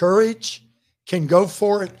with courage can go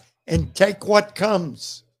for it and take what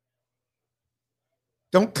comes.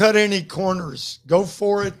 Don't cut any corners. Go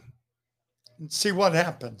for it and see what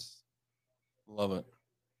happens. Love it.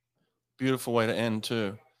 Beautiful way to end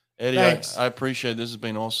too. Eddie, I appreciate it. This has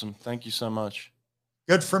been awesome. Thank you so much.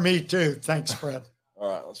 Good for me too. Thanks, Fred. All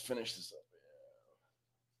right, let's finish this up.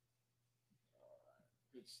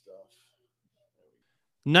 Good stuff.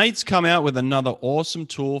 Nate's come out with another awesome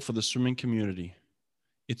tool for the swimming community.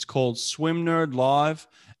 It's called SwimNerd Live,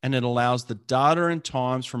 and it allows the data and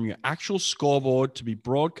times from your actual scoreboard to be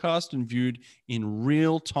broadcast and viewed in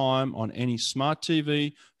real time on any smart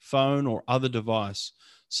TV, phone, or other device,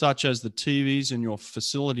 such as the TVs in your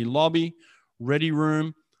facility lobby, ready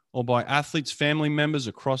room, or by athletes' family members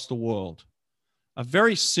across the world. A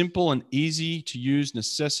very simple and easy to use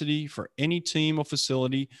necessity for any team or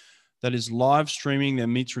facility that is live streaming their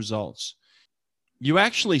meets results. You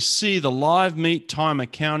actually see the live meet timer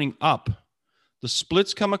counting up. The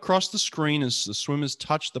splits come across the screen as the swimmers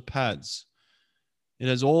touch the pads. It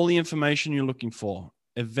has all the information you're looking for: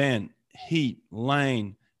 event, heat,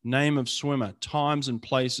 lane, name of swimmer, times and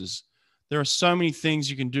places. There are so many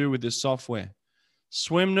things you can do with this software.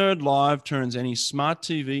 SwimNerd Live turns any smart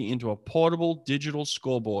TV into a portable digital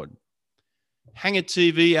scoreboard. Hang a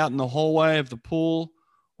TV out in the hallway of the pool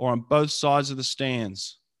or on both sides of the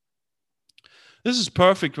stands. This is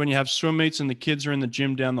perfect when you have swim meets and the kids are in the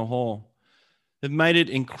gym down the hall. They've made it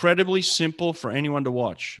incredibly simple for anyone to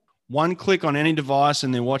watch. One click on any device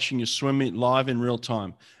and they're watching your swim meet live in real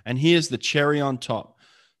time. And here's the cherry on top.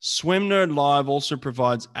 SwimNerd Live also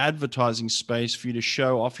provides advertising space for you to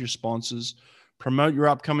show off your sponsors, promote your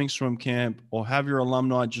upcoming swim camp, or have your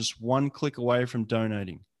alumni just one click away from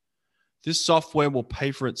donating. This software will pay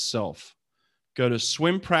for itself. Go to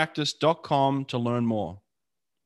swimpractice.com to learn more.